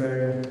do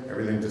anything,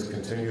 everything just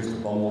continues to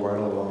bumble right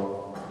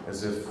along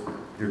as if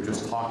you're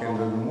just talking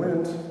to the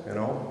wind, you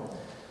know?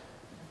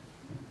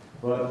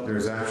 But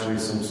there's actually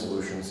some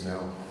solutions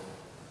now.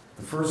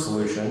 The first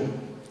solution,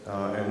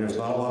 and there's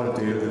not a lot of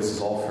data, this is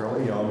all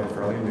fairly young and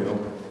fairly new,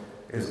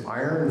 is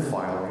iron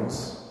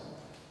filings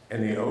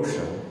in the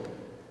ocean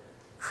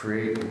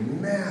create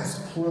mass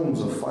plumes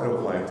of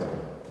phytoplankton.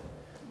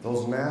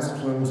 Those mass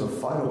plumes of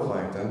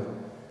phytoplankton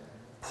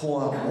pull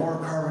out more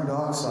carbon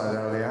dioxide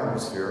out of the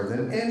atmosphere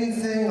than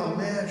anything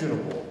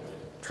imaginable,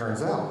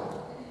 turns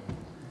out.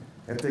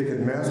 If they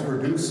could mass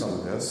produce some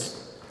of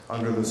this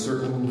under the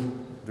certain,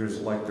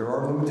 there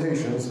are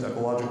limitations,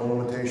 ecological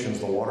limitations,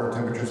 the water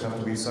temperatures have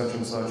to be such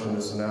and such and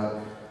this and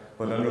that,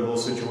 but under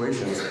those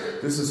situations,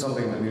 this is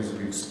something that needs to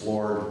be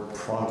explored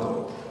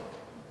pronto.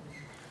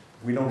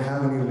 we don't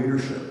have any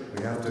leadership.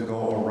 We have to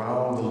go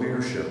around the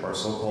leadership, our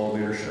so-called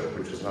leadership,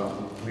 which is not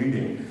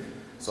leading.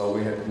 So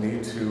we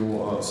need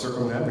to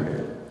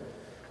circumnavigate.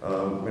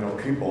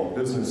 People,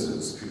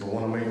 businesses, people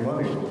want to make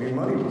money. There'll be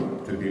money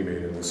to be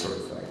made in this sort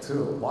of thing,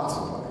 too. Lots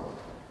of money.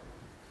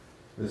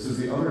 This is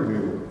the other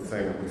new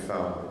thing that we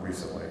found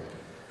recently,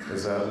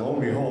 is that lo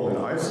and behold, in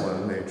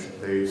Iceland,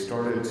 they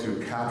started to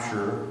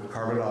capture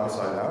carbon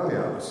dioxide out of the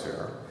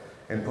atmosphere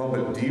and pump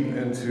it deep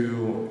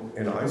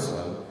in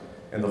Iceland,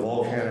 in the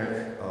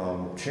volcanic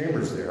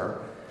chambers there.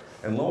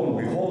 And lo and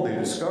behold, they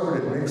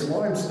discovered it makes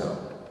limestone.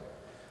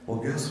 Well,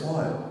 guess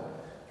what?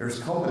 There's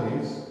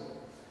companies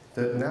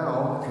that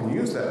now can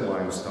use that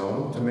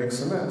limestone to make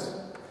cement.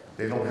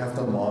 They don't have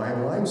to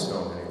mine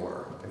limestone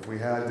anymore. If we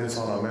had this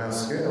on a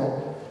mass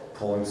scale,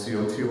 pulling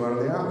CO2 out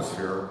of the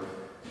atmosphere,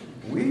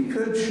 we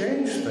could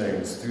change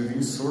things through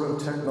these sort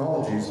of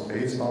technologies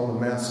based on the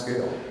mass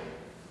scale.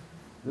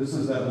 This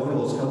is one of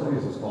those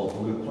companies. It's called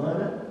Blue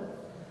Planet.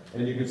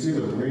 And you can see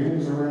the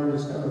rings around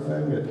this kind of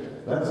thing.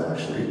 That's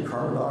actually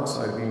carbon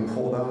dioxide being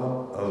pulled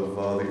out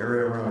of the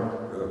area around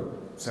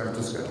San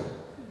Francisco.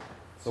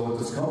 So what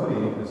this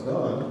company has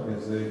done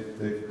is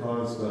they've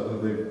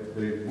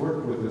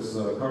worked with this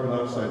carbon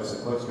dioxide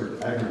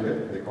sequestered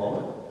aggregate, they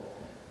call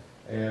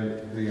it.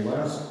 And the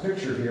last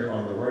picture here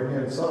on the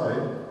right-hand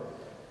side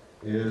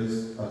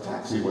is a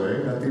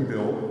taxiway that they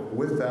built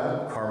with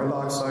that carbon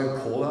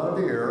dioxide pulled out of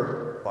the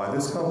air by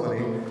this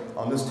company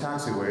on this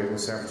taxiway in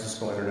San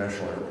Francisco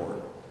International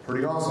Airport.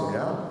 Pretty awesome,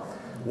 yeah?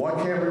 Why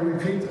can't we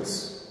repeat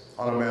this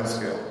on a mass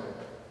scale?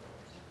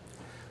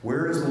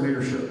 Where is the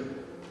leadership?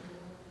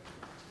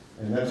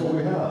 And that's what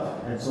we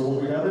have. And so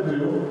what we got to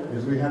do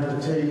is we have to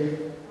take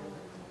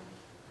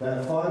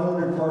that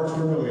 500 parts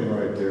per million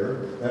right there.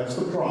 That's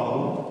the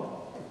problem.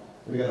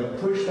 We got to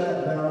push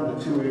that down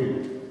to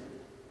 280.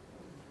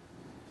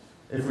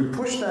 If we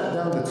push that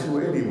down to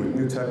 280 with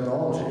new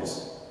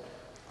technologies,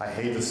 I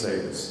hate to say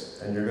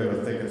this, and you're going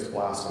to think it's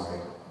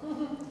blasphemy.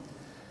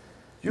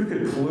 You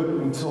could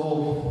pollute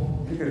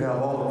until you could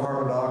have all the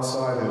carbon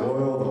dioxide, the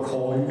oil, the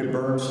coal, you could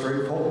burn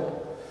straight coal.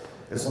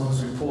 As long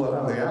as we pull it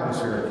out of the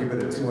atmosphere and keep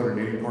it at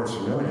 280 parts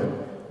per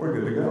million, we're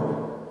good to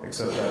go.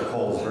 Except that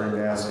coal is very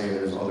nasty and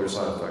there's other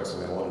side effects,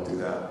 and we don't want to do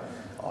that,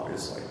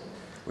 obviously.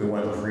 We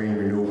want green,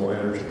 renewable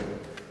energy.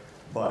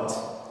 But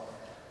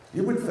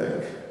you would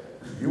think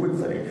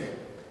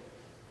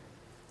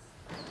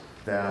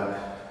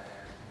that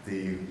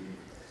the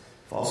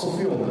fossil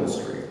fuel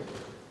industry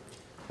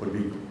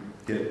would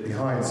get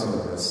behind some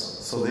of this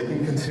so they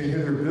can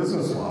continue their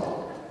business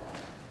model.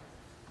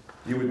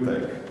 You would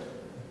think.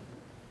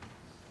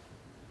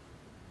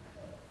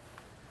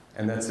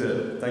 And that's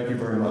it. Thank you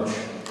very much.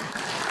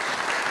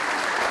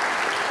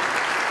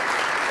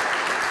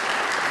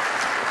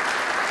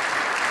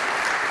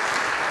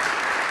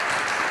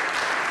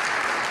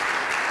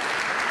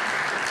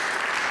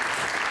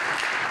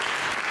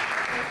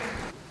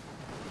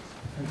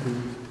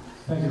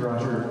 Thank you,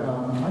 Roger.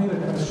 I had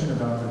a question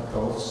about the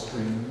Gulf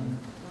Stream.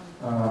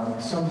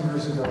 Some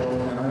years ago,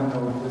 and I don't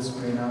know if this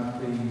may not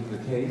be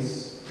the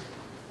case,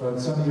 but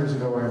some years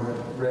ago I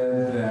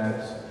read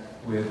that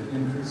with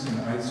increasing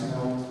ice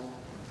melt,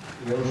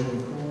 the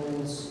ocean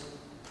cools,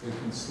 it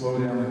can slow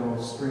down the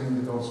Gulf Stream.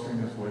 The Gulf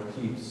Stream is what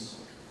keeps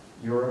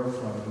Europe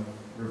from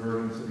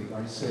reverting to the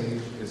Ice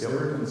Age. Is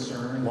there a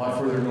concern? A lot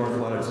further north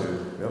latitude.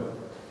 Yep.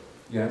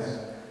 Yes?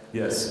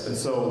 Yes, and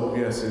so,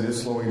 yes, it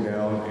is slowing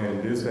down, and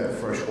it is that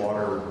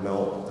freshwater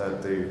melt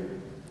that they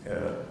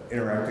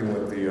interacting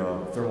with the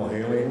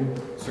thermohaline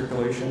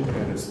circulation,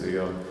 and it's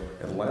the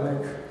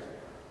Atlantic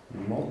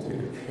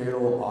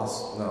multi-decadal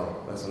no,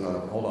 that's another,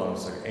 hold on a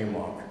second,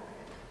 AMOC.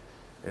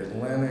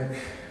 Atlantic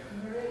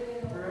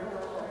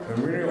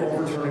Meridian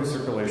overturning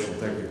circulation,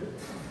 thank you.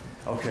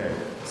 Okay,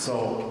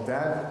 so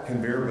that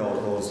conveyor belt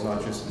goes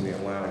not just in the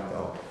Atlantic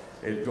though,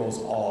 it goes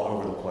all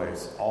over the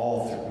place,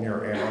 all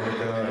near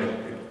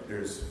Antarctica,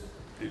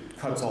 it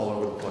cuts all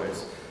over the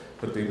place.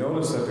 But they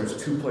notice that there's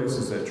two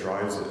places that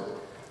drives it.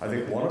 I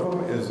think one of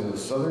them is in the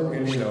southern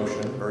Indian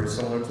Ocean, very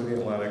similar to the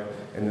Atlantic,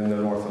 and then the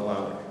North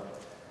Atlantic.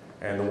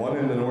 And the one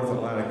in the North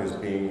Atlantic is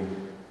being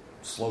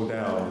slowed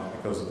down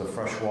because of the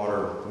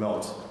freshwater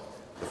melt,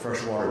 the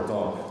freshwater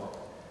dump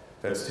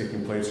that's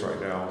taking place right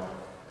now.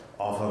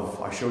 Off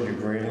of, I showed you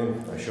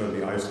Greenland, I showed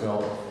the ice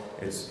melt.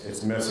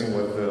 It's messing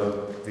with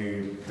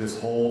this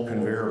whole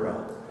conveyor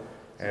belt.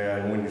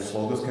 And when you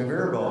slow this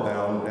conveyor belt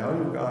down, now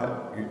you've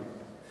got,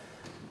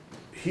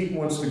 heat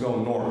wants to go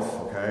north,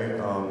 okay?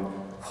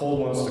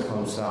 Cold wants to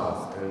come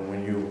south. And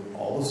when you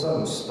all of a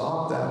sudden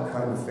stop that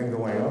kind of thing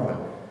going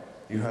on,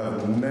 you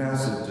have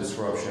massive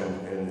disruption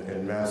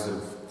and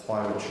massive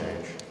climate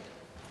change.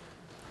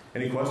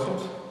 Any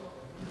questions?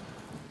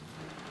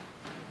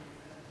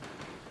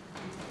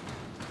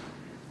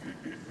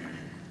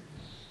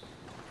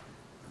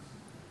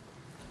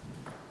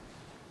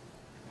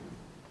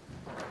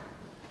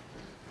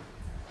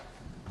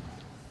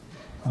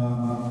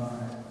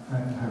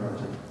 Hi,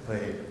 Roger.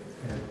 Hey.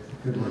 Yeah,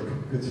 good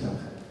work, good stuff.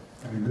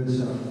 I mean, good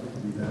stuff to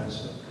be bad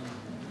stuff.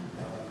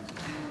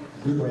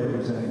 good way of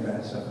presenting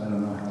bad stuff. I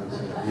don't know how to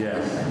say it.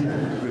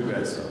 Yeah, good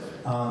bad stuff.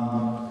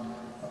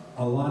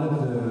 A lot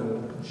of the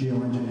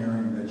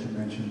geoengineering that you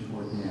mentioned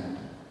toward the end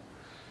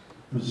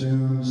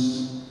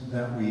presumes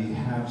that we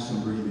have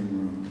some breathing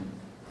room.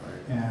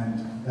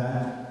 And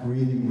that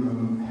breathing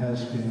room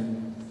has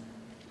been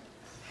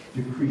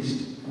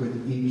decreased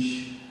with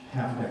each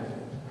half-decade.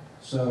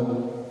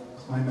 So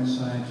climate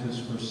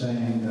scientists were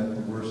saying that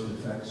the worst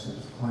effects of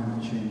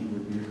climate change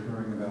would be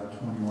occurring about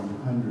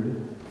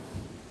 2100,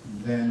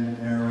 then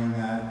narrowing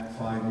that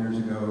 5 years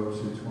ago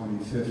to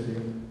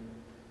 2050,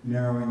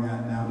 narrowing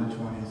that now to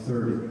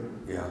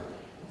 2030. Yeah.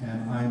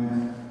 And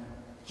I'm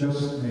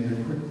just made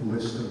a quick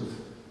list of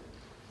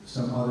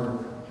some other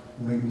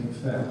linked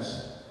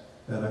effects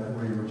that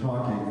we were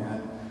talking,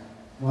 and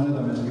one of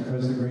them is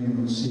because the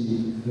Greenland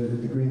Sea,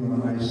 the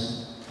Greenland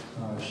ice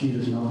sheet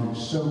is melting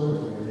so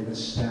quickly,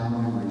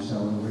 astoundingly so,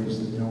 in ways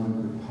that no one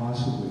could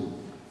possibly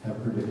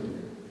have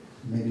predicted,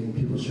 making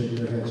people shake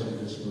their heads in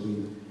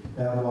disbelief.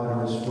 That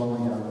water is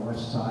flowing out the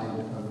west side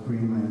of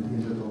Greenland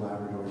into the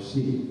Labrador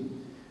Sea.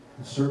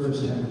 The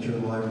surface temperature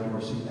of the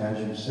Labrador Sea, as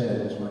you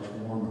said, is much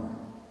warmer.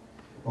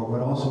 But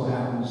what also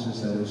happens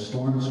is that as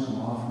storms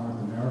come off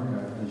North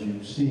America, as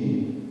you've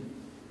seen,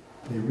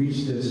 they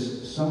reach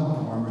this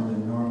somewhat warmer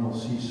than normal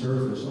sea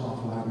surface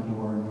off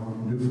Labrador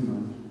and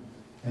Newfoundland,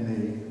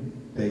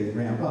 and they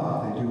ramp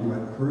up. They do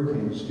what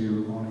hurricanes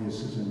do, only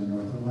this is in the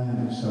North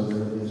Atlantic. So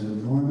there are these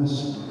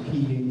enormous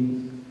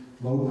heating,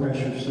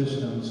 low-pressure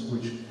systems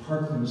which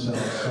park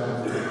themselves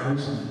south of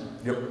Iceland.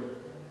 Yep.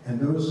 And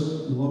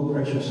those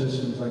low-pressure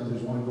systems, like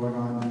there's one going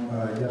on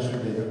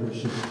yesterday that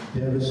was just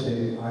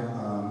devastating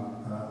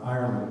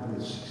Ireland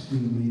with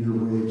 16-meter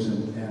waves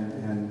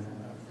and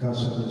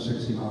gusts up to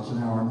 60 miles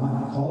an hour,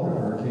 not called a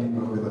hurricane,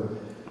 but with a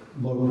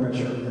low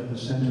pressure at the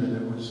center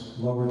that was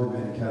lower than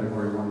many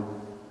Category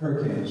 1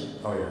 hurricanes.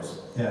 Oh,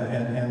 yes. Yeah,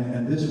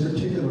 and this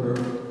particular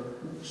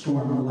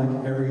storm,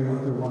 like every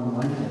other one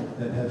like it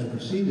that has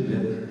preceded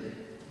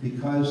it,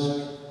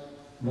 because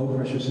low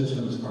pressure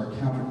systems are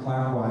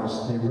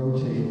counterclockwise, they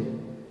rotate.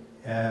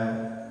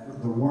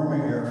 The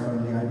warmer air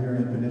from the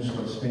Iberian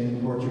Peninsula, Spain,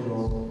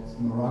 Portugal,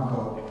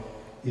 Morocco,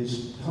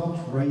 is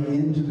pumped right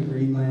into the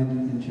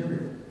Greenland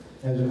interior.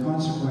 As a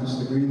consequence,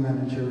 the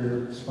Greenland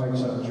interior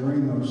spikes up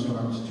during those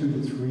storms 2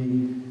 to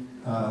 3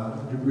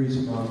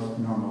 degrees above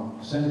normal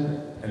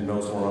centigrade. And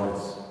melts more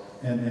ice.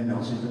 And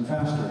melts even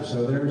faster.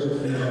 So there's a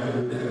feedback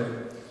loop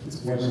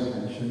that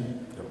wasn't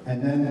mentioned.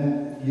 And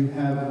then you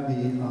have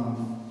the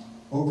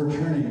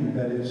overturning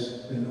that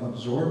has been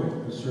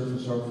absorbing the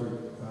surface over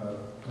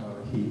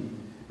heat,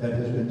 that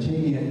has been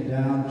taking it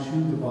down to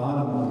the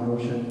bottom of the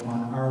ocean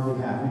on our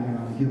behalf, meaning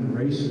on the human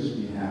race's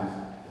behalf,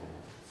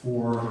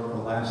 for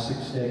the last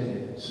 6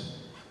 decades.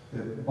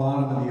 The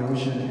bottom of the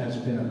ocean has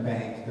been a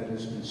bank that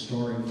has been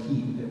storing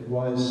heat that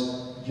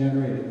was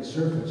generated at the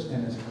surface,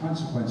 and as a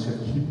consequence have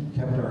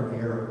kept our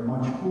air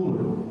much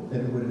cooler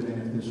than it would have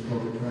been if this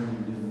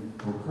overturning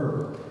didn't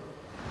occur.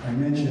 I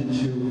mentioned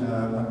to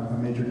a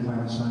major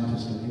climate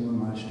scientist in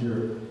England last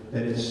year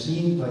that it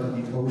seemed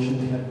like the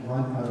ocean had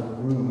run out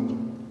of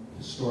room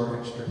to store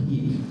extra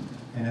heat,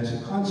 and as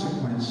a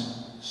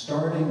consequence,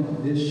 starting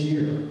this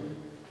year,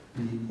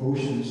 the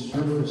ocean's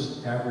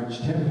surface average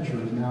temperature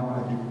is now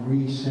a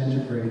degree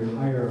centigrade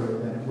higher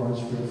than it was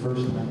for the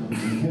first time in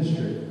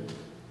history.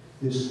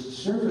 This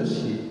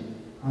surface heat,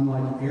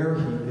 unlike air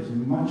heat, is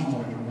much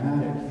more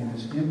dramatic in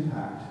its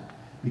impact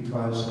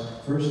because,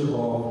 first of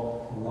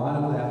all, a lot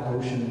of that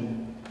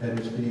ocean that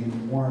is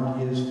being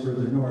warmed is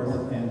further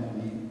north, and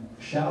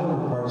the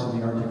shallower parts of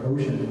the Arctic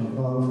Ocean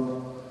above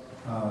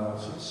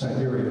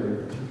Siberia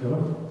in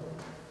particular,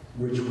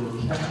 which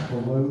were kept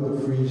below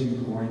the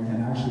freezing point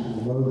and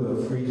actually below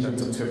the freezing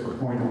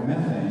point of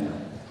methane.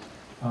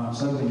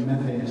 Suddenly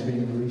methane is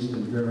being released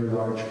in very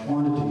large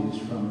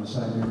quantities from the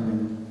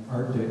Siberian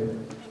Arctic.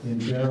 In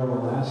Barrow,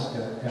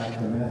 Alaska,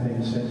 at the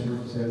methane center,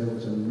 there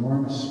was an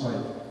enormous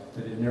spike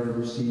that had never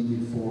been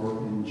seen before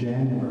in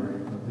January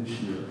of this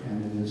year,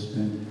 and it has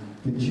been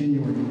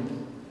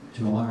continuing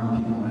to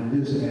alarm people. And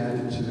it is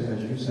added to,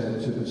 as you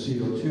said, to the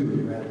CO2.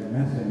 You add the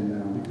methane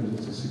now because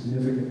it's a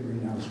significant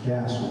greenhouse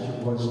gas, which it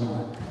was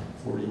not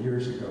 40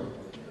 years ago.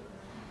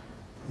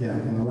 Yeah,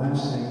 and the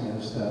last thing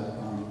is that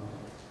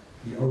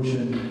the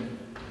ocean,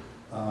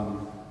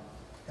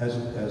 as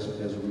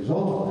a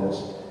result of this,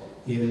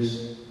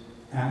 is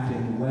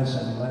acting less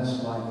and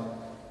less like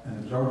an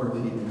absorber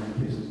of heat, in many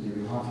cases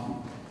giving off heat.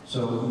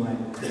 So my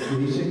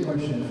basic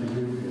question for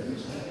you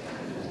is,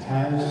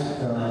 has,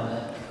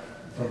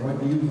 from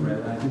what you've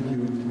read, I think you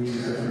read a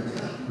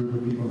different group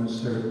of people,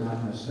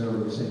 not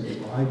necessarily the same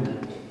people I do,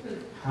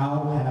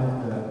 how have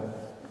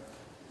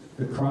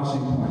the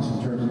crossing points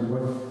in terms of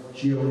what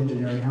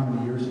geoengineering, how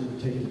many years it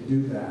would take to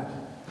do that,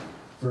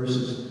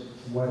 versus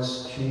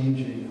what's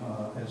changing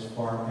as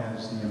far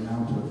as the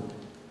amount of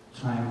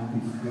time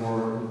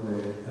before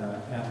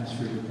the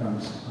atmosphere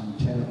becomes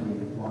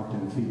untenably locked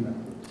in feedback?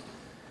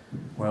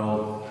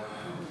 Well,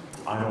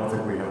 I don't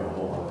think we have a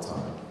whole lot of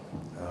time.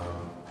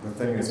 The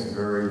thing that's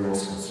very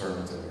most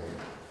concerning to me,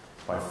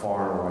 by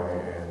far and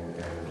away, and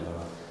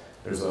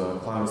There's a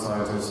climate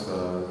scientist,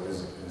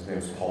 his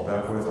name's Paul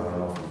Beckwith. I don't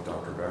know if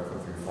Dr.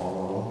 Beckwith you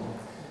follow at all.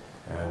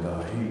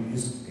 And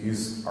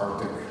he's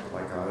Arctic,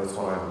 that's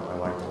why I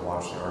like to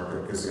watch the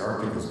Arctic, because the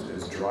Arctic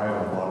is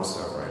driving a lot of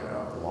stuff right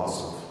now. The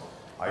loss of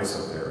ice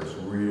up there is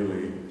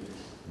really,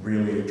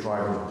 really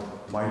driving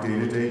my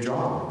day-to-day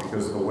job,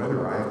 because of the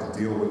weather. I have to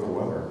deal with the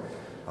weather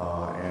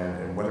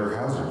and weather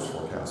hazards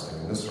forecasting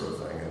and this sort of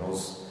thing, and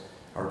those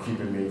are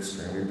keeping me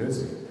extremely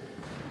busy.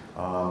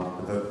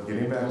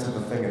 Getting back to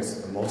the thing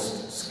that's the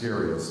most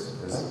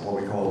scariest is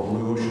what we call a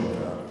blue ocean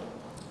event.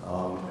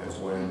 Is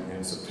when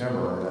in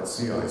September that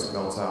sea ice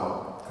melts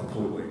out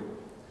completely,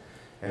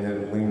 and then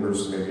it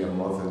lingers maybe a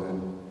month, and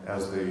then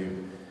as the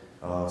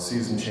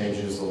season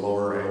changes, the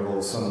lower angle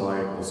of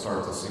sunlight will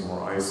start to see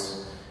more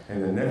ice,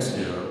 and then next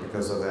year,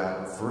 because of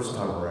that first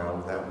time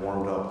around, that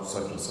warmed up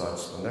such and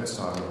such, the next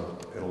time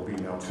it'll be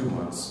now 2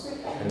 months,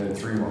 and then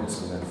 3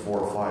 months, and then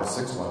 4, 5,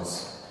 6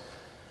 months,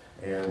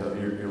 and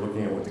you're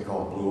looking at what they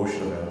call blue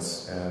ocean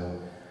events, and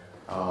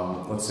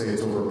let's say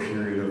it's over a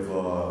period of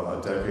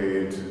a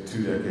decade to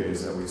 2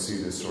 decades that we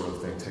see this sort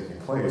of thing taking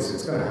place.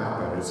 It's going to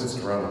happen. It's just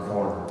around the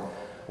corner.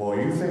 Well,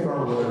 you think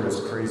our weather is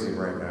crazy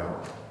right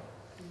now.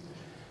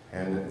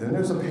 And then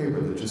there's a paper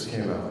that just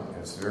came out, and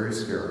it's very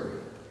scary.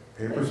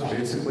 Papers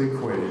basically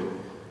equated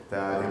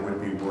that it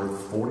would be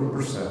worth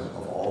 40%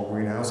 of all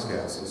greenhouse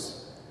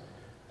gases.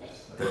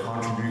 The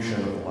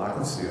contribution of the lack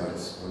of sea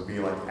ice would be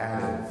like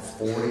adding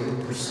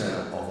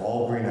 40% of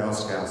all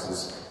greenhouse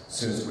gases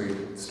since we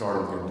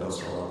started the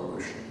Industrial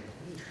Revolution.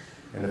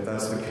 And if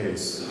that's the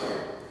case,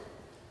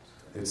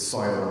 it's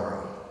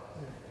sayonara.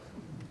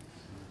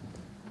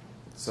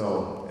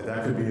 So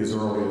that could be as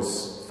early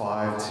as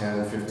 5,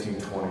 10,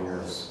 15, 20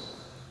 years.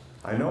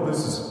 I know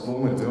this is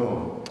gloom and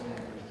doom,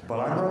 but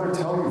I'd rather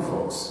tell you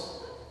folks.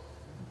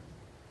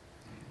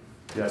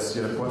 Yes,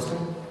 you had a question?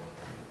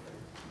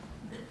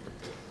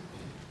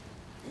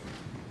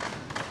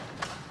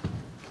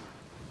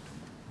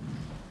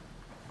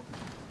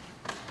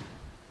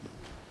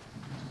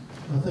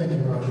 Well, thank you,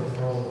 Roger,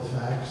 for all the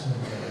facts and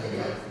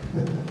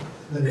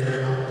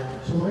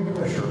so my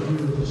question to you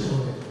as a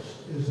scientist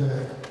is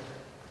that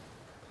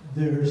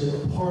there's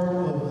a part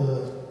of the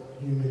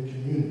human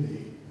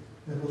community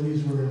that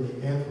believes we're in the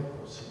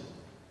Anthropocene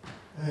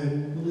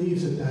and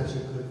believes that that's a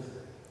good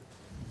thing.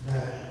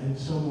 That in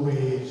some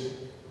ways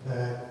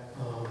that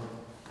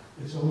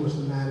it's almost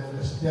a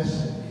manifest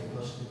destiny of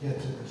us to get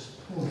to this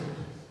point,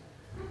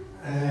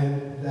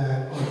 and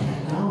that our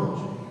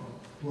technology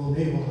will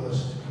enable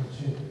us to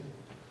continue.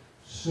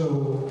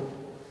 So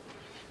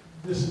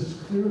this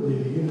is clearly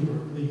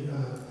the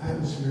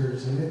atmosphere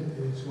is in it.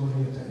 It's going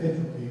into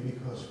entropy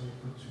because we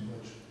put too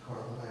much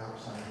carbon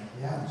dioxide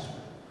in the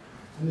atmosphere.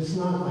 And it's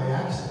not by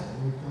accident.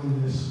 We've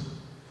done this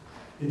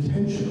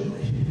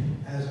intentionally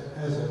as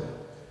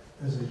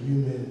a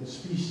human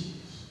species.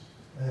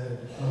 And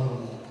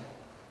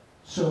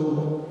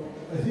so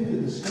I think the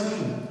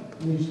discussion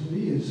needs to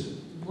be is,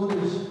 what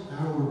is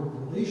our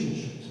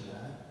relationship to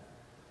that?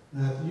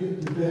 Now,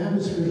 the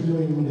atmosphere is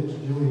doing what it's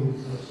doing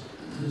because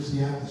it's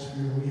the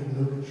atmosphere and we have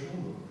no control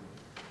over it.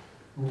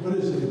 But what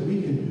is it that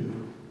we can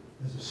do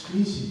as a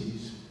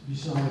species,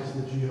 besides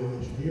the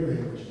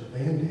geoengineering, which is a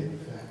Band-Aid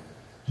effect,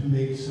 to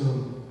make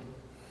some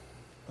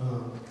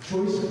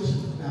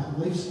choices about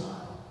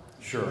lifestyle,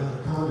 Sure. about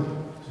economy,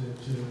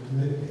 to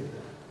mitigate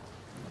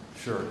that?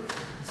 Sure.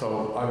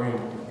 So, I mean,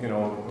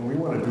 we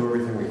want to do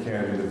everything we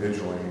can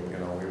individually.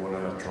 We want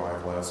to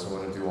drive less. We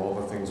want to do all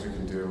the things we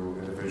can do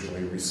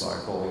individually,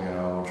 recycle,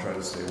 try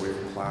to stay away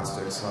from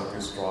plastics, not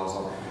do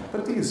straws.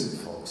 But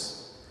these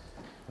folks,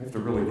 we have to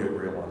really get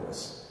real on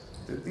this.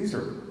 These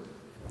are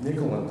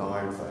nickel and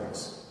dime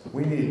things.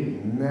 We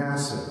need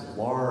massive,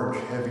 large,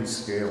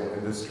 heavy-scale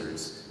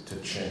industries to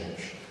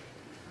change.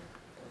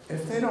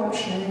 If they don't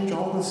change,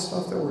 all this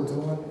stuff that we're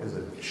doing is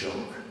a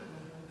joke.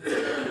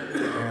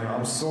 And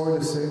I'm sorry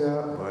to say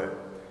that, but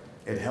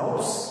it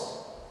helps.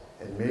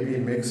 And maybe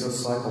it makes us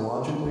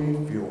psychologically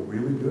feel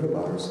really good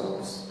about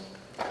ourselves.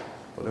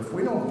 But if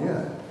we don't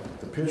get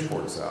the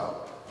pitchforks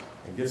out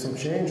and get some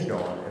change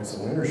going and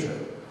some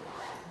leadership,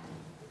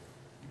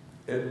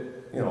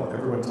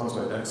 everyone talks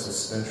about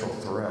existential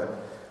threat.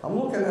 I'm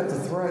looking at the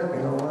threat,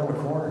 around the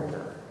corner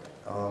here.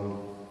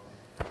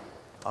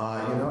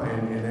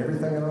 And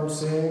everything that I'm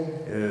seeing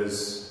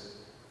is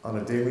on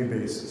a daily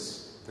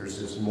basis. There's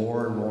just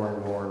more and more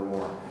and more and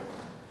more.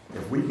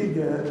 If we could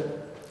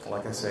get,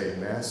 like I say,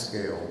 mass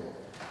scale,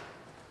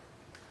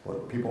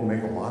 what people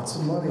make lots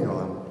of money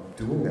on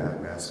doing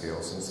that mass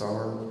scale, since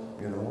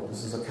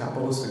this is a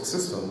capitalistic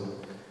system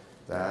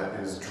that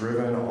is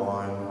driven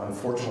on,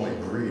 unfortunately,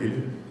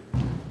 greed.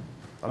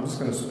 I'm just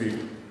going to speak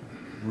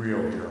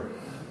real here,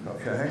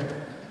 okay?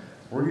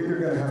 We're either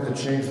going to have to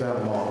change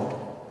that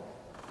model,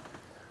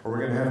 or we're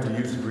going to have to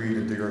use greed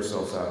to dig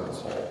ourselves out of this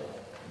hole.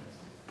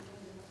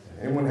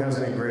 If anyone has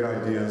any great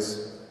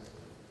ideas,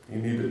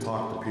 you need to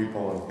talk to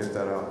people and get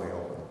that out in the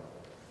open.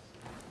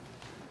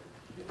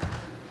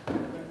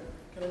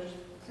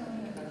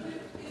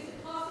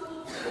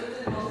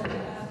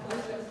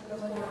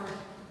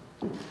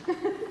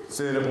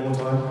 Say that one more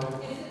time.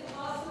 Is it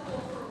possible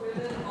for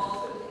women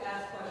also to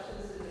ask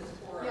questions in this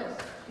forum? Yes.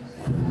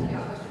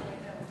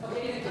 Yeah.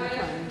 Okay, and I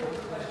asked you a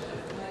question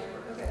if my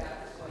neighbor could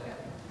ask.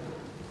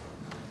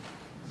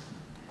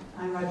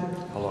 Hi, Roger.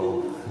 Hello.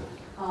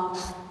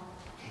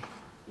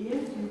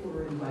 If you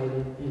were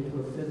invited into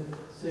a 5th,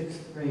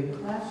 6th grade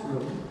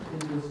classroom in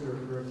Worcester,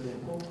 for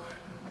example,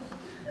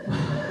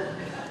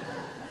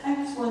 I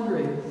was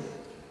wondering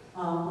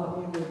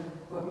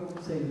what you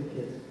would say to the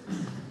kids.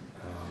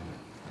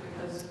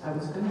 Because I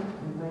was going to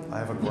invite. I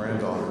have a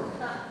granddaughter,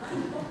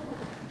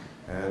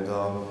 and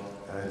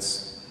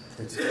it's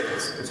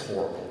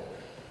horrible.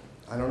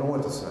 I don't know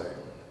what to say.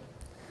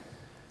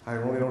 I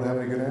really don't have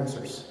any good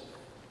answers.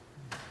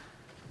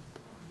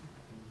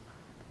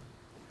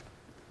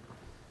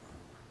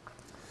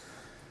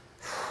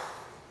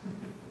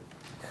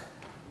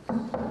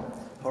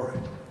 All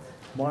right.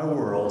 My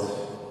world,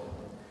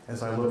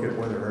 as I look at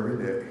weather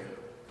every day,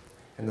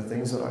 and the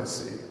things that I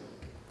see,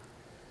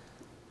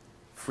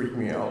 freak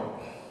me out.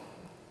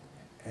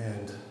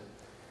 And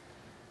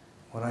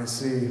when I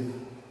see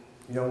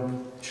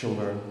young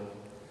children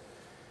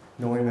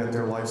knowing that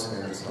their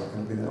lifespan is not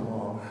going to be that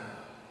long,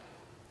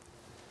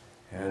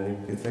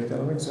 and you think that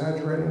I'm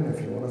exaggerating, if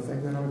you want to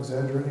think that I'm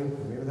exaggerating,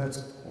 maybe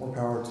that's more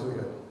power to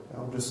you.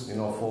 I'm just,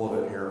 full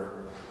of it here.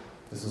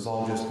 This is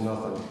all just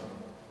nothing.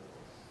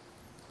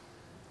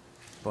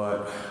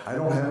 But I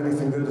don't have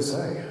anything good to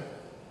say.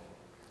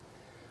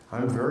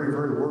 I'm very,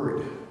 very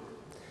worried.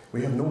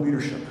 We have no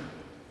leadership.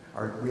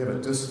 We have a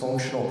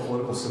dysfunctional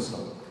political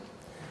system.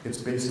 It's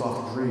based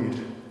off greed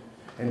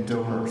and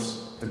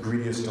donors, the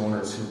greediest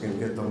donors who can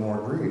get the more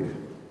greed.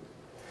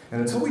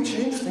 And until we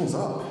change things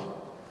up,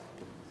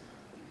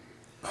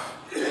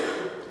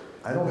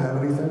 I don't have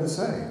anything to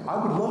say. I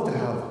would love to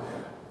have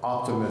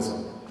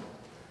optimism.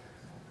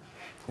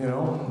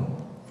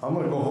 I'm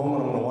going to go home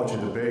and I'm going to watch a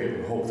debate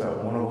and hope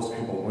that one of those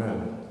people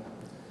win,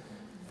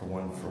 for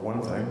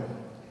one thing,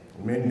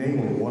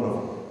 namely one of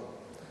them.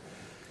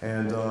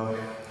 And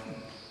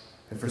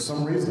if for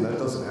some reason that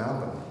doesn't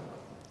happen,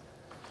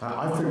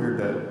 I figured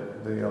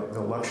that the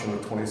election of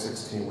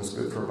 2016 was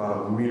good for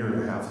about 1.5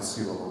 meters of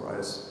sea level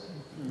rise.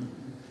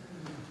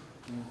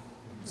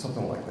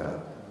 Something like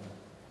that.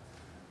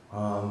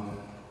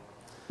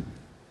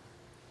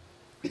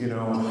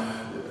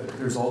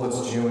 There's all this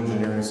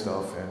geoengineering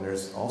stuff, and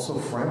there's also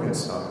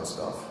Frankenstein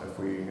stuff. If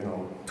we,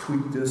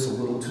 tweak this a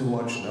little too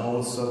much, now all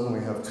of a sudden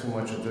we have too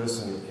much of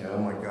this, and oh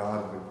my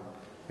God,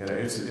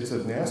 it's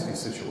a nasty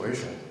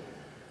situation.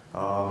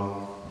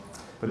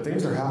 But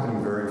things are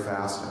happening very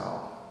fast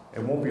now.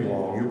 It won't be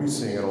long. You'll be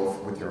seeing it all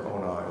with your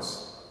own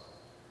eyes.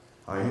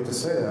 I hate to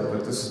say that,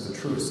 but this is the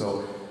truth.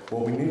 So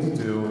what we need to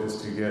do is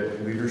to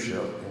get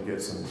leadership and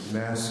get some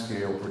mass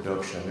scale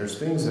production. There's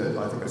things that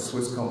I think a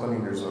Swiss company,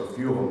 there's a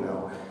few of them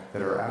now,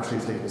 that are actually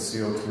taking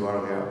CO2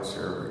 out of the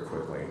atmosphere very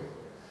quickly.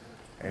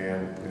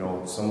 And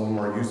some of them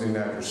are using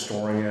that, they're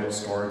storing it,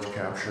 storage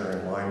capture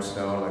and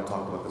limestone. I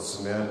talked about the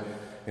cement.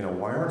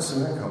 Why aren't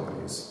cement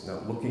companies now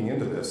looking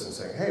into this and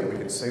saying, hey, we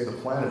can save the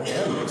planet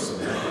and make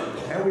cement,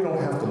 and we don't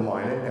have to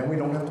mine it, and we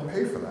don't have to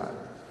pay for that.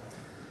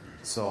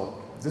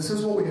 So this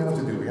is what we have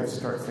to do. We have to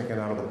start thinking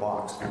out of the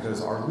box,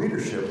 because our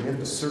leadership, we have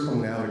to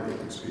circumnavigate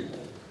these people,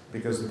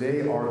 because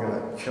they are going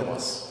to kill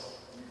us.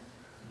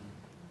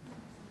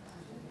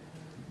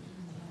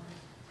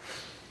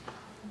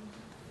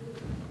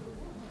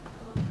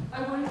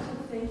 I wanted to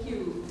thank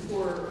you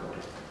for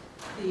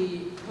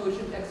the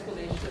cogent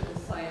explanation of the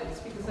science,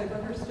 because I've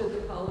understood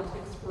the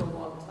politics for a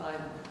long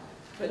time,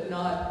 but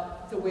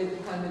not the way the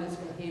climate is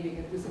behaving.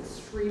 It was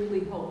extremely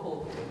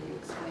helpful when you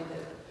explained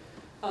it.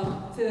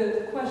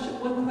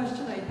 One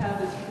question I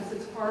have is, because it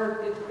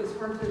was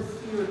hard to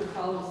see or to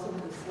follow some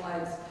of the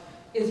slides,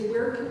 is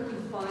where can we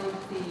find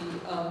the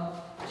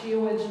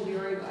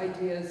geoengineering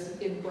ideas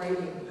in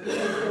writing?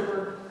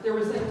 Because there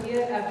was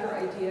idea after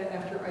idea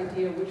after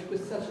idea, which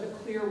was such a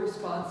clear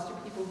response to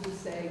people who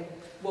say,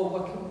 well,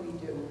 what can we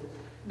do?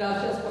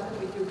 Not just what can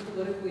we do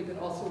politically, but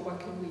also what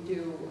can we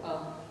do,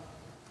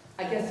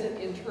 I guess,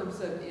 in terms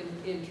of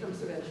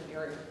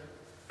engineering.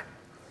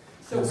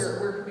 So Yes.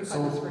 where can we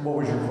find this? What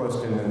was your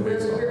question then,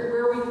 based on?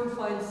 Where we can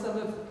find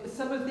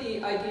some of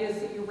the ideas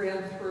that you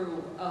ran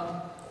through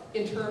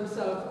in terms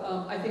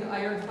of, I think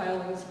iron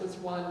filings was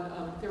one.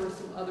 There were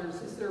some others.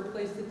 Is there a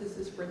place that this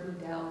is written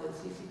down that's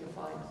easy to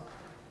find?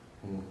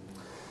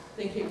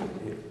 Thank you.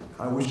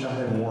 I wish I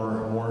had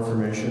more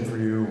information for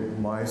you.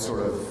 My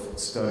sort of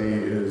study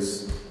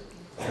is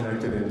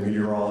connected in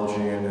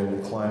meteorology and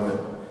in climate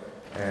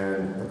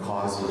and the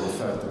cause and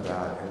effect of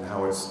that and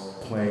how it's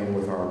playing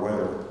with our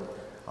weather.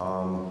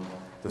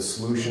 The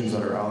solutions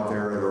that are out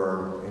there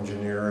are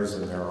engineers,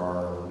 and there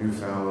are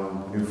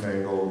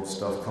newfangled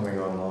stuff coming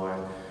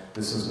online.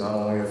 This is not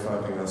only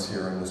affecting us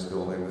here in this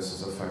building, this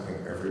is affecting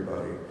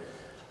everybody.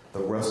 The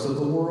rest of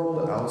the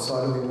world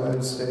outside of the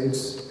United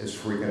States is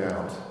freaking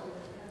out.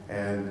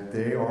 And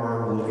they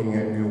are looking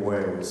at new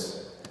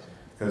ways.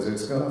 Because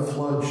it's going to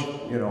flood,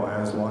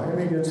 as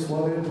Miami gets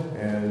flooded,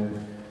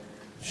 and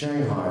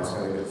Shanghai is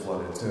going to get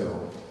flooded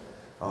too.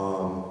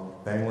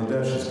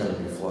 Bangladesh is going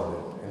to be flooded,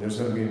 and there's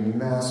going to be a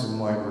massive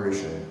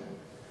migration.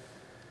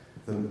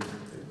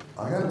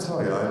 I got to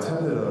tell you, I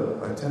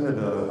attended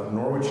a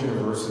Norwich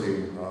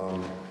University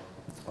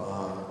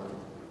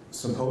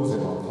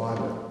symposium on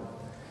climate,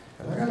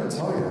 and I got to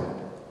tell you,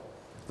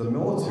 the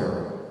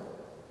military,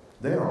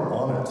 they are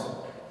on it.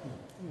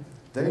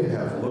 They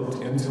have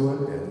looked into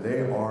it, and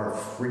they are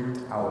freaked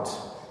out.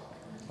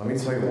 Let me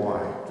tell you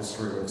why, just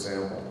for an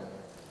example.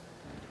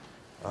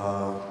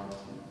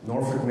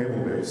 Norfolk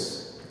Naval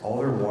Base, all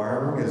their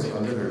wiring is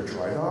under their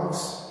dry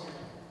docks,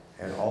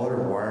 and all their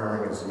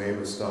wiring is made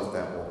with stuff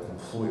that will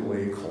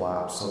completely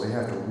collapse. So they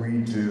have to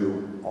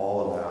redo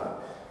all of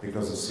that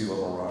because of sea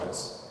level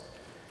rise.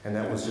 And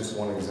that was just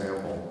one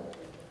example.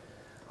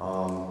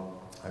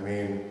 I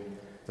mean,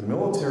 the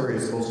military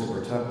is supposed to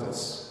protect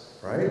us,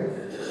 right?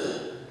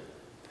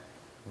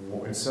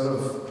 Instead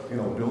of,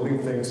 building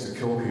things to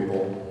kill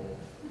people,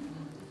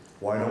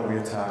 why don't we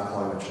attack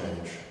climate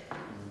change?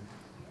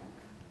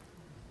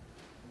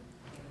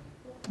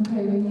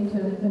 Okay, we need to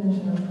finish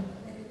up.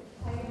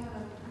 I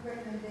have a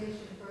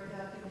recommendation for a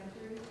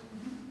documentary.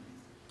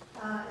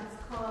 It's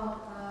called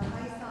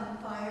Ice on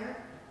Fire.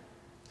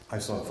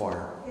 Ice on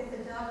Fire. It's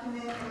a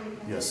documentary,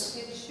 and Yes.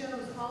 it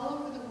shows all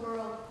over the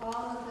world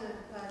all of the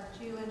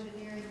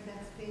geoengineering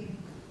that's being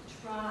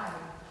tried.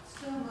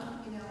 So much,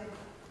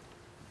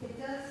 it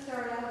does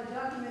start out, the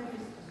documentary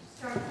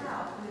starts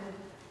out with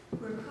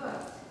we're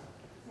cooked,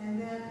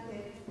 and then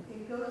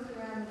it goes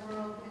around the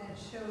world and it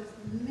shows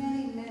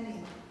many,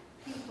 many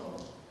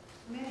people,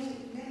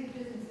 many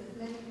businesses,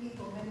 many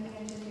people, many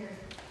engineers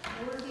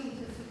working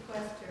to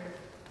sequester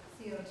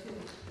CO2.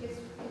 It's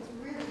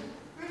really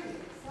pretty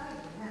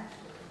exciting,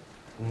 actually.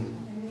 I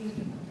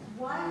mean,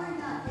 why we're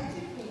not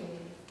educating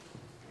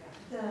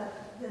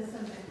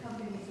some of the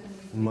companies and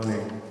these Money.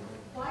 people?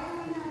 Why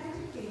are we not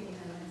educating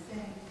them and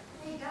saying,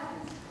 hey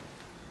guys,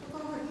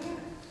 look over here?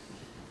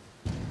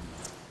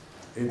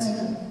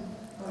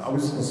 I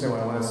was just going to say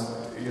my last,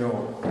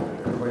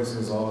 everybody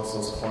says, oh, it's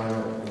those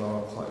climate,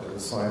 the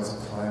science of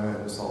climate,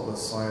 and it's all the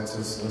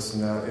scientists and this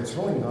and that. It's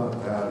really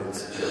not that.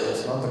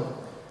 It's not the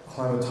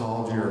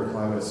climatology or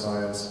climate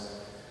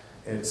science.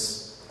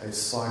 It's a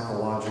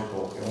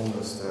psychological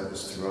illness that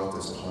is throughout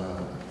this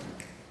planet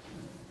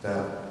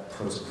that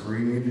puts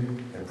greed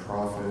and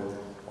profit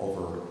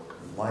over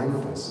life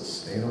and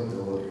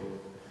sustainability.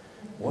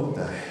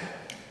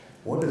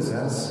 What does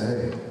that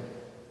say?